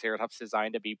updated the triceratops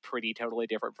design to be pretty totally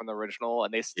different from the original,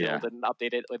 and they still didn't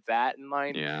update it with that in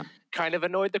mind, kind of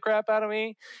annoyed the crap out of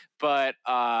me. But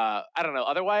I don't know.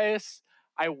 Otherwise,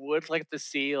 I would like to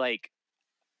see like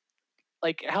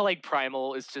how like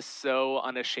Primal is just so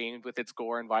unashamed with its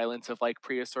gore and violence of like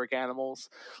prehistoric animals.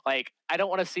 Like I don't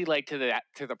want to see like to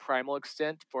the Primal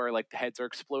extent where like the heads are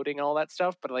exploding and all that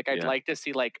stuff, but like I'd like to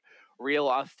see like real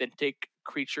authentic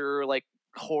creature like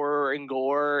horror and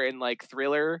gore and like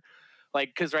thriller.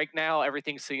 Like, because right now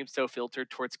everything seems so filtered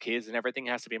towards kids, and everything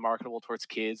has to be marketable towards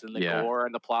kids, and the gore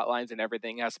and the plot lines and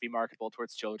everything has to be marketable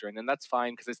towards children, and that's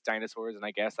fine because it's dinosaurs, and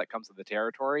I guess that comes with the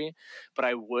territory. But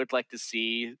I would like to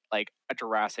see like a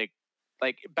Jurassic,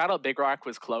 like Battle at Big Rock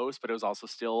was close, but it was also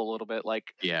still a little bit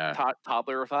like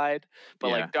toddlerified, but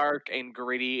like dark and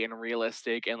gritty and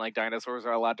realistic, and like dinosaurs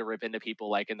are allowed to rip into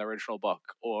people like in the original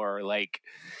book, or like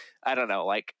I don't know,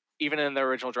 like. Even in the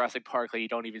original Jurassic Park, like you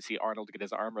don't even see Arnold get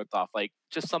his arm ripped off. Like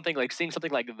just something like seeing something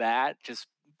like that, just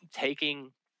taking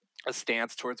a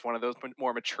stance towards one of those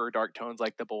more mature dark tones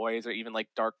like The Boys, or even like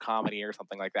dark comedy or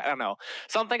something like that. I don't know.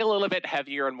 Something a little bit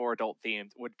heavier and more adult themed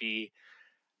would be,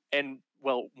 and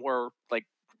well, more like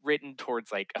written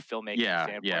towards like a filmmaking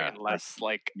standpoint and less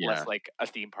like a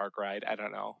theme park ride. I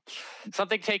don't know.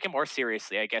 Something taken more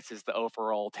seriously, I guess, is the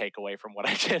overall takeaway from what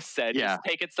I just said. Just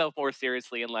take itself more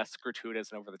seriously and less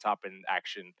gratuitous and over the top and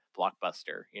action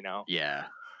blockbuster, you know? Yeah,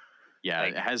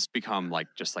 like, it has become like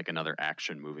just like another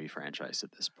action movie franchise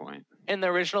at this point. And the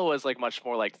original was like much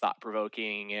more like thought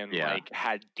provoking and like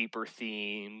had deeper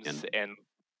themes and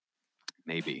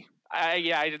maybe.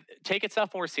 I take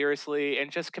itself more seriously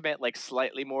and just commit like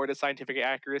slightly more to scientific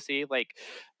accuracy. Like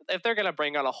if they're gonna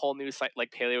bring on a whole new site like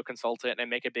paleo consultant and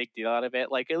make a big deal out of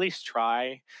it, like at least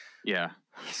try. Yeah.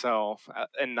 So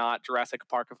and not Jurassic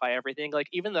Parkify everything. Like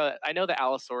even I know the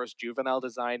Allosaurus juvenile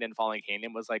design in Falling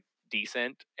Kingdom was like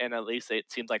decent, and at least it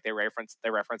seems like they referenced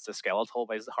the skeletal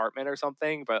by Hartman or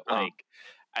something. But like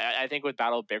I think with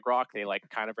Battle of Big Rock, they like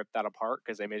kind of ripped that apart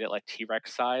because they made it like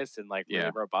T-Rex sized and like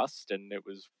really robust, and it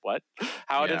was what?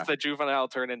 How does the juvenile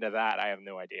turn into that? I have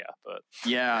no idea. But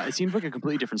it seems like a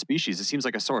completely different species. It seems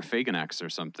like a Saurophaganax or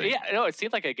something. Yeah, no, it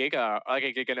seemed like a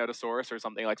Giganotosaurus or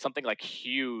something like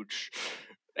huge,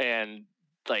 and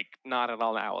like not at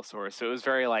all an Allosaurus. So it was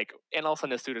very like, and also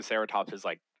Nasutoceratops is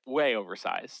like way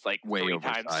oversized, like way 3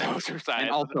 times oversized, and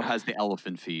also has the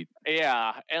elephant feet.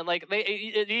 Yeah, and like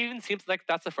it even seems like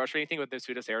that's the frustrating thing with the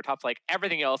Pseudoceratops. Like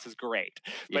everything else is great,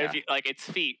 but if you like its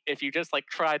feet, if you just like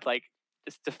tried like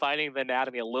just defining the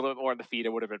anatomy a little bit more in the feet, it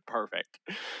would have been perfect.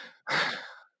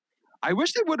 I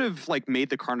wish they would have like made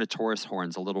the Carnotaurus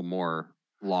horns a little more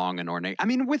long and ornate. I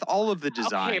mean, with all of the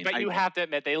design. Okay, but you have to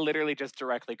admit they literally just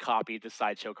directly copied the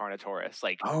sideshow Carnotaurus,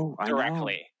 like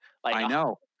directly. I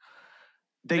know.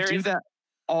 They do that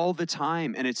all the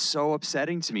time, and it's so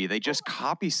upsetting to me. They just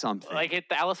copy something. Like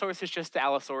the Allosaurus is just the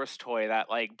Allosaurus toy, that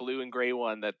like blue and gray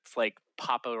one that's like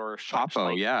Papa or Shush.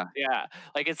 Papo, like, yeah.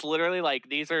 Like it's literally like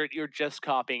you're just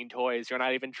copying toys. You're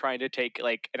not even trying to take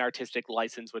like an artistic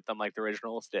license with them like the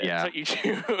originals did. Yeah. That's what you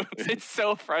choose. It's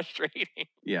so frustrating.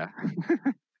 Yeah.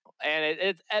 And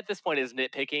it at this point is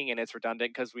nitpicking, and it's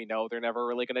redundant because we know they're never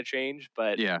really going to change.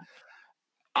 But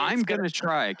I'm going to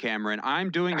try, Cameron. I'm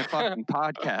doing a fucking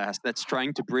podcast that's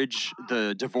trying to bridge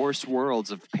the divorced worlds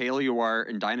of paleo art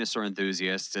and dinosaur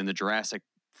enthusiasts and the Jurassic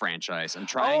franchise and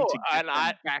trying to get and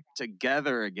them back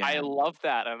together again. I love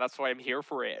that, and that's why I'm here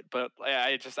for it. But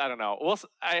I don't know. Well,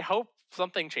 I hope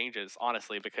something changes,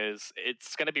 honestly, because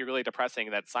it's going to be really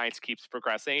depressing that science keeps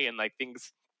progressing and like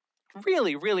things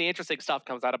really, really interesting stuff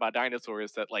comes out about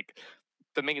dinosaurs that like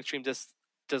the mainstream just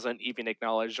doesn't even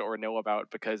acknowledge or know about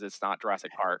because it's not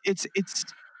Jurassic Park.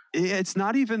 It's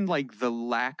not even like the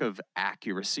lack of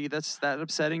accuracy that's that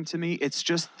upsetting to me. It's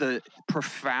just the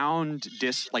profound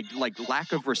like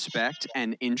lack of respect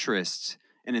and interest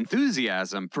and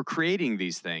enthusiasm for creating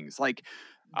these things. Like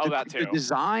the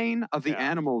design of the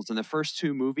animals in the first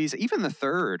two movies, even the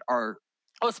third, are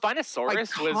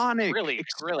Spinosaurus iconic, was really,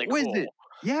 really cool.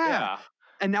 Yeah.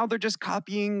 And now they're just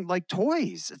copying like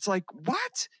toys. It's like,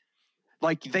 what?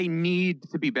 Like, they need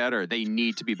to be better. They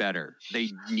need to be better.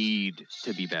 They need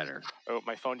to be better. Oh,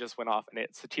 my phone just went off, and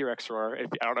it's the T-Rex roar. I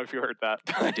don't know if you heard that.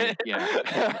 I did,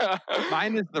 yeah.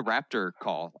 Mine is the raptor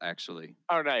call, actually.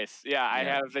 Oh, nice. Yeah, I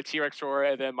have the T-Rex roar,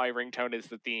 and then my ringtone is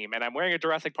the theme. And I'm wearing a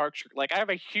Jurassic Park shirt. Like,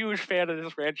 I'm a huge fan of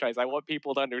this franchise. I want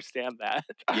people to understand that.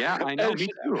 Yeah, I know. Me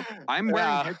too. I'm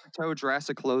wearing head-to-toe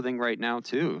Jurassic clothing right now,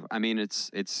 too. I mean,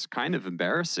 it's kind of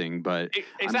embarrassing, but...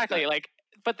 Exactly,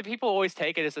 but the people always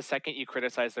take it as the second you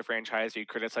criticize the franchise or you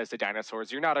criticize the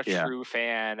dinosaurs, you're not a true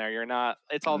fan, or you're not.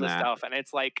 It's all this stuff, and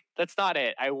it's like that's not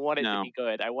it. I want it to be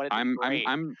good. I want it to be great.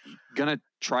 I'm gonna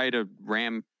try to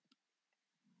ram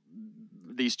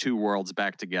these two worlds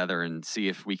back together and see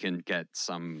if we can get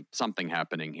something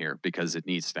happening here, because it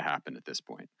needs to happen at this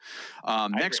point.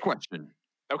 Next question.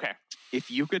 Okay. If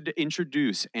you could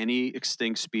introduce any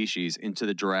extinct species into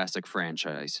the Jurassic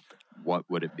franchise, what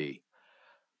would it be?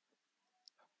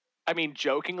 I mean,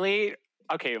 jokingly,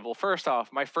 okay, well, first off,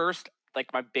 my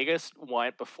biggest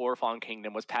one before Fallen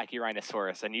Kingdom was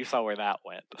Pachyrhinosaurus, and you saw where that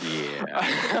went.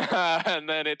 Yeah. And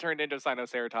then it turned into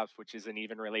Sinoceratops, which isn't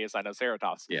even really a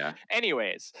Sinoceratops. Yeah.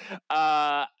 Anyways,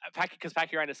 because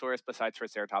Pachyrhinosaurus, besides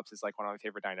Triceratops, is like one of my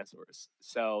favorite dinosaurs.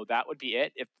 So that would be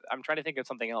it. If I'm trying to think of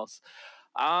something else.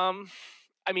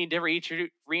 I mean, did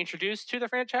reintroduce to the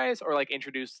franchise, or like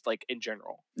introduced like in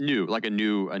general? New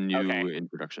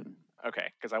introduction.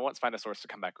 Okay, because I want Spinosaurus to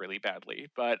come back really badly.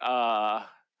 But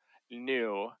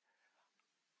new.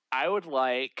 I would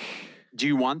like... Do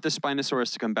you want the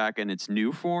Spinosaurus to come back in its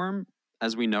new form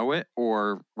as we know it,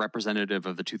 or representative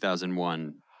of the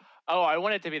 2001? Oh, I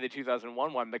want it to be the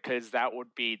 2001 one, because that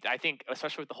would be, I think,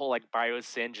 especially with the whole like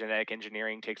biosyn genetic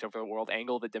engineering takes over the world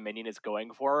angle that Dominion is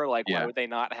going for. Like, why would they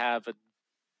not have a...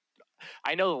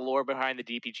 I know the lore behind the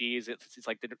DPGs. It's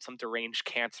like some deranged,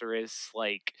 cancerous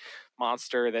like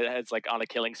monster that has like on a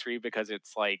killing spree because it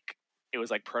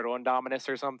was like Proto-Indominus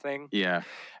or something. Yeah.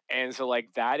 And so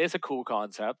like that is a cool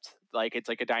concept. Like it's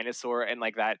like a dinosaur, and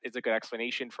like that is a good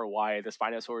explanation for why the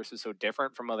Spinosaurus is so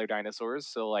different from other dinosaurs.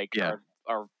 So like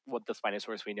or what the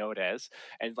Spinosaurus we know it as,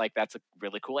 and like that's a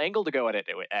really cool angle to go at it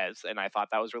as, and I thought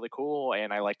that was really cool,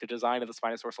 and I like the design of the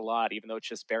Spinosaurus a lot, even though it's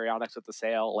just baryonyx with the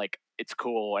sail. Like it's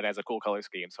cool and has a cool color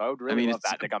scheme, so I would really love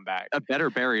that to come back. A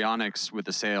better baryonyx with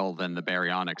the sail than the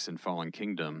baryonyx in Fallen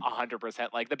Kingdom. 100%.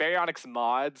 Like the baryonyx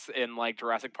mods in like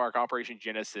Jurassic Park Operation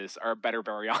Genesis are better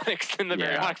baryonyx than the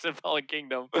baryonyx in Fallen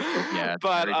Kingdom. Yeah,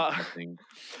 but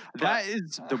that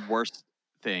is the worst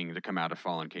thing to come out of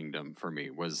Fallen Kingdom for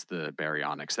me, was the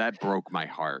baryonyx. That broke my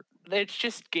heart. It's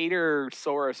just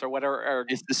Gatorsaurus or whatever.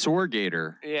 It's the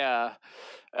Saurgator. Yeah.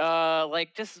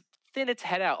 Like just thin its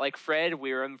head out. Like Fred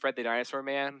the Dinosaur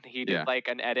Man. He did like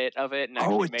an edit of it and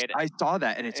actually made it. I saw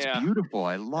that, and it's beautiful.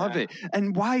 I love it.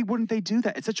 And why wouldn't they do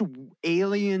that? It's such an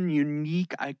alien,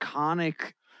 unique,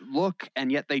 iconic look,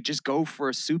 and yet they just go for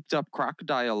a souped up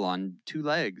crocodile on two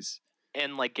legs.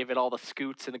 And like give it all the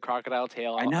scoots and the crocodile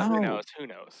tail. I know. Who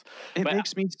knows? It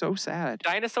makes me so sad.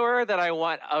 Dinosaur that I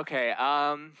want. Okay.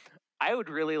 I would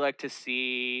really like to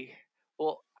see.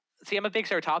 Well, see, I'm a big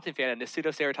Ceratopsian fan, and the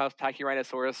Pseudoceratops,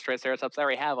 Pachyrhinosaurus, Triceratops. I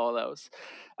already have all those.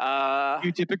 Do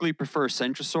you typically prefer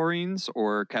Centrosaurines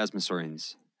or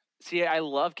Chasmosaurines? See, I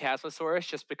love Chasmosaurus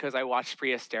just because I watched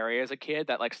Prehysteria as a kid,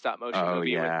 that like stop motion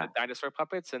movie with the dinosaur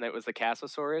puppets, and it was the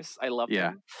Chasmosaurus. I loved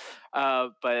him.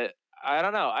 But I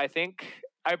don't know. I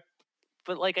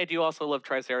do also love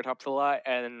Triceratops a lot,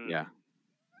 and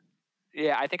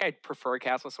I think I prefer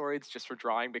Chasmosaurids just for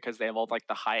drawing because they have all like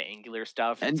the high angular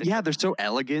stuff. And they're so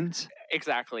elegant.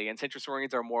 Exactly, and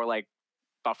Centrosaurians are more like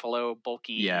buffalo,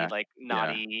 bulky, like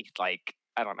naughty, like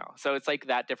I don't know. So it's like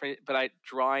that different. But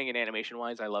drawing and animation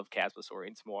wise, I love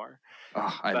Chasmosaurids more.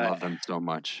 Oh, I love them so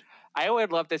much. I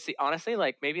would love to see, honestly,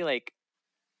 like maybe like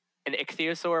an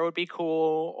ichthyosaur would be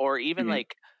cool, or even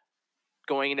like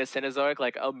going into Cenozoic,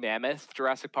 like a mammoth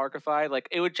Jurassic Parkified, like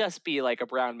it would just be like a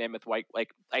brown mammoth, white, like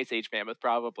Ice Age mammoth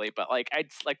probably, but like I'd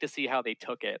just like to see how they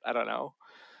took it. I don't know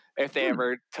if they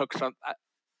ever took some,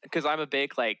 because I'm a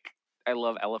big like I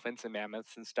love elephants and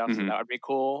mammoths and stuff, so Mhm. that would be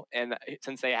cool. And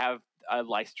since they have a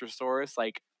Lystrosaurus,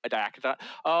 like a Diacodon,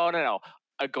 oh no,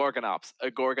 a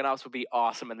Gorgonops would be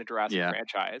awesome in the Jurassic Yeah.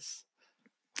 franchise.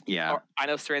 Yeah. Or I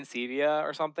know Stransevia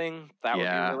or something. That would be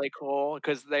Yeah. really cool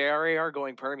because they already are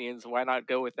going Permians. Why not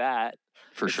go with that?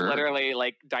 For It's sure. literally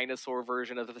like dinosaur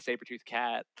version of the saber-toothed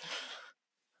cat.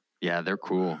 Yeah, they're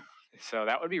cool. So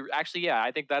that would be actually, yeah,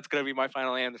 I think that's going to be my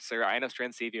final answer. I know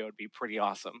Stransevia would be pretty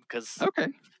awesome because Okay.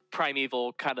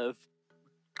 Primeval kind of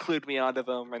clued me onto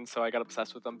them, and so I got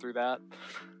obsessed with them through that.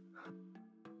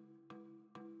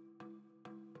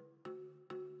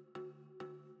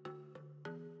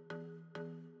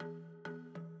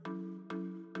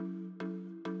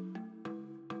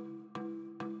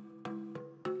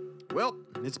 Well,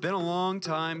 it's been a long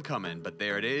time coming, but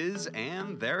there it is,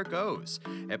 and there it goes.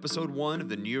 Episode 1 of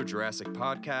the NeoJurassic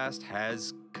podcast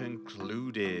has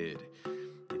concluded.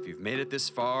 If you've made it this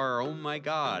far, oh my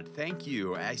god, thank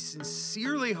you. I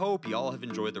sincerely hope y'all have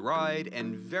enjoyed the ride,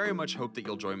 and very much hope that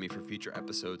you'll join me for future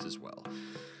episodes as well.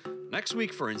 Next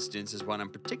week, for instance, is one I'm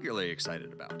particularly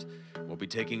excited about. We'll be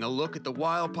taking a look at the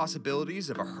wild possibilities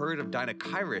of a herd of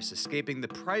Dinochirus escaping the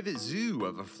private zoo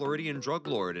of a Floridian drug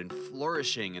lord and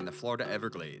flourishing in the Florida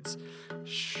Everglades.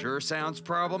 Sure sounds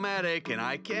problematic, and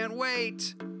I can't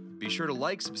wait! Be sure to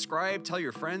like, subscribe, tell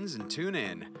your friends, and tune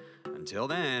in. Until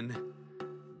then,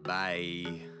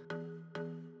 bye.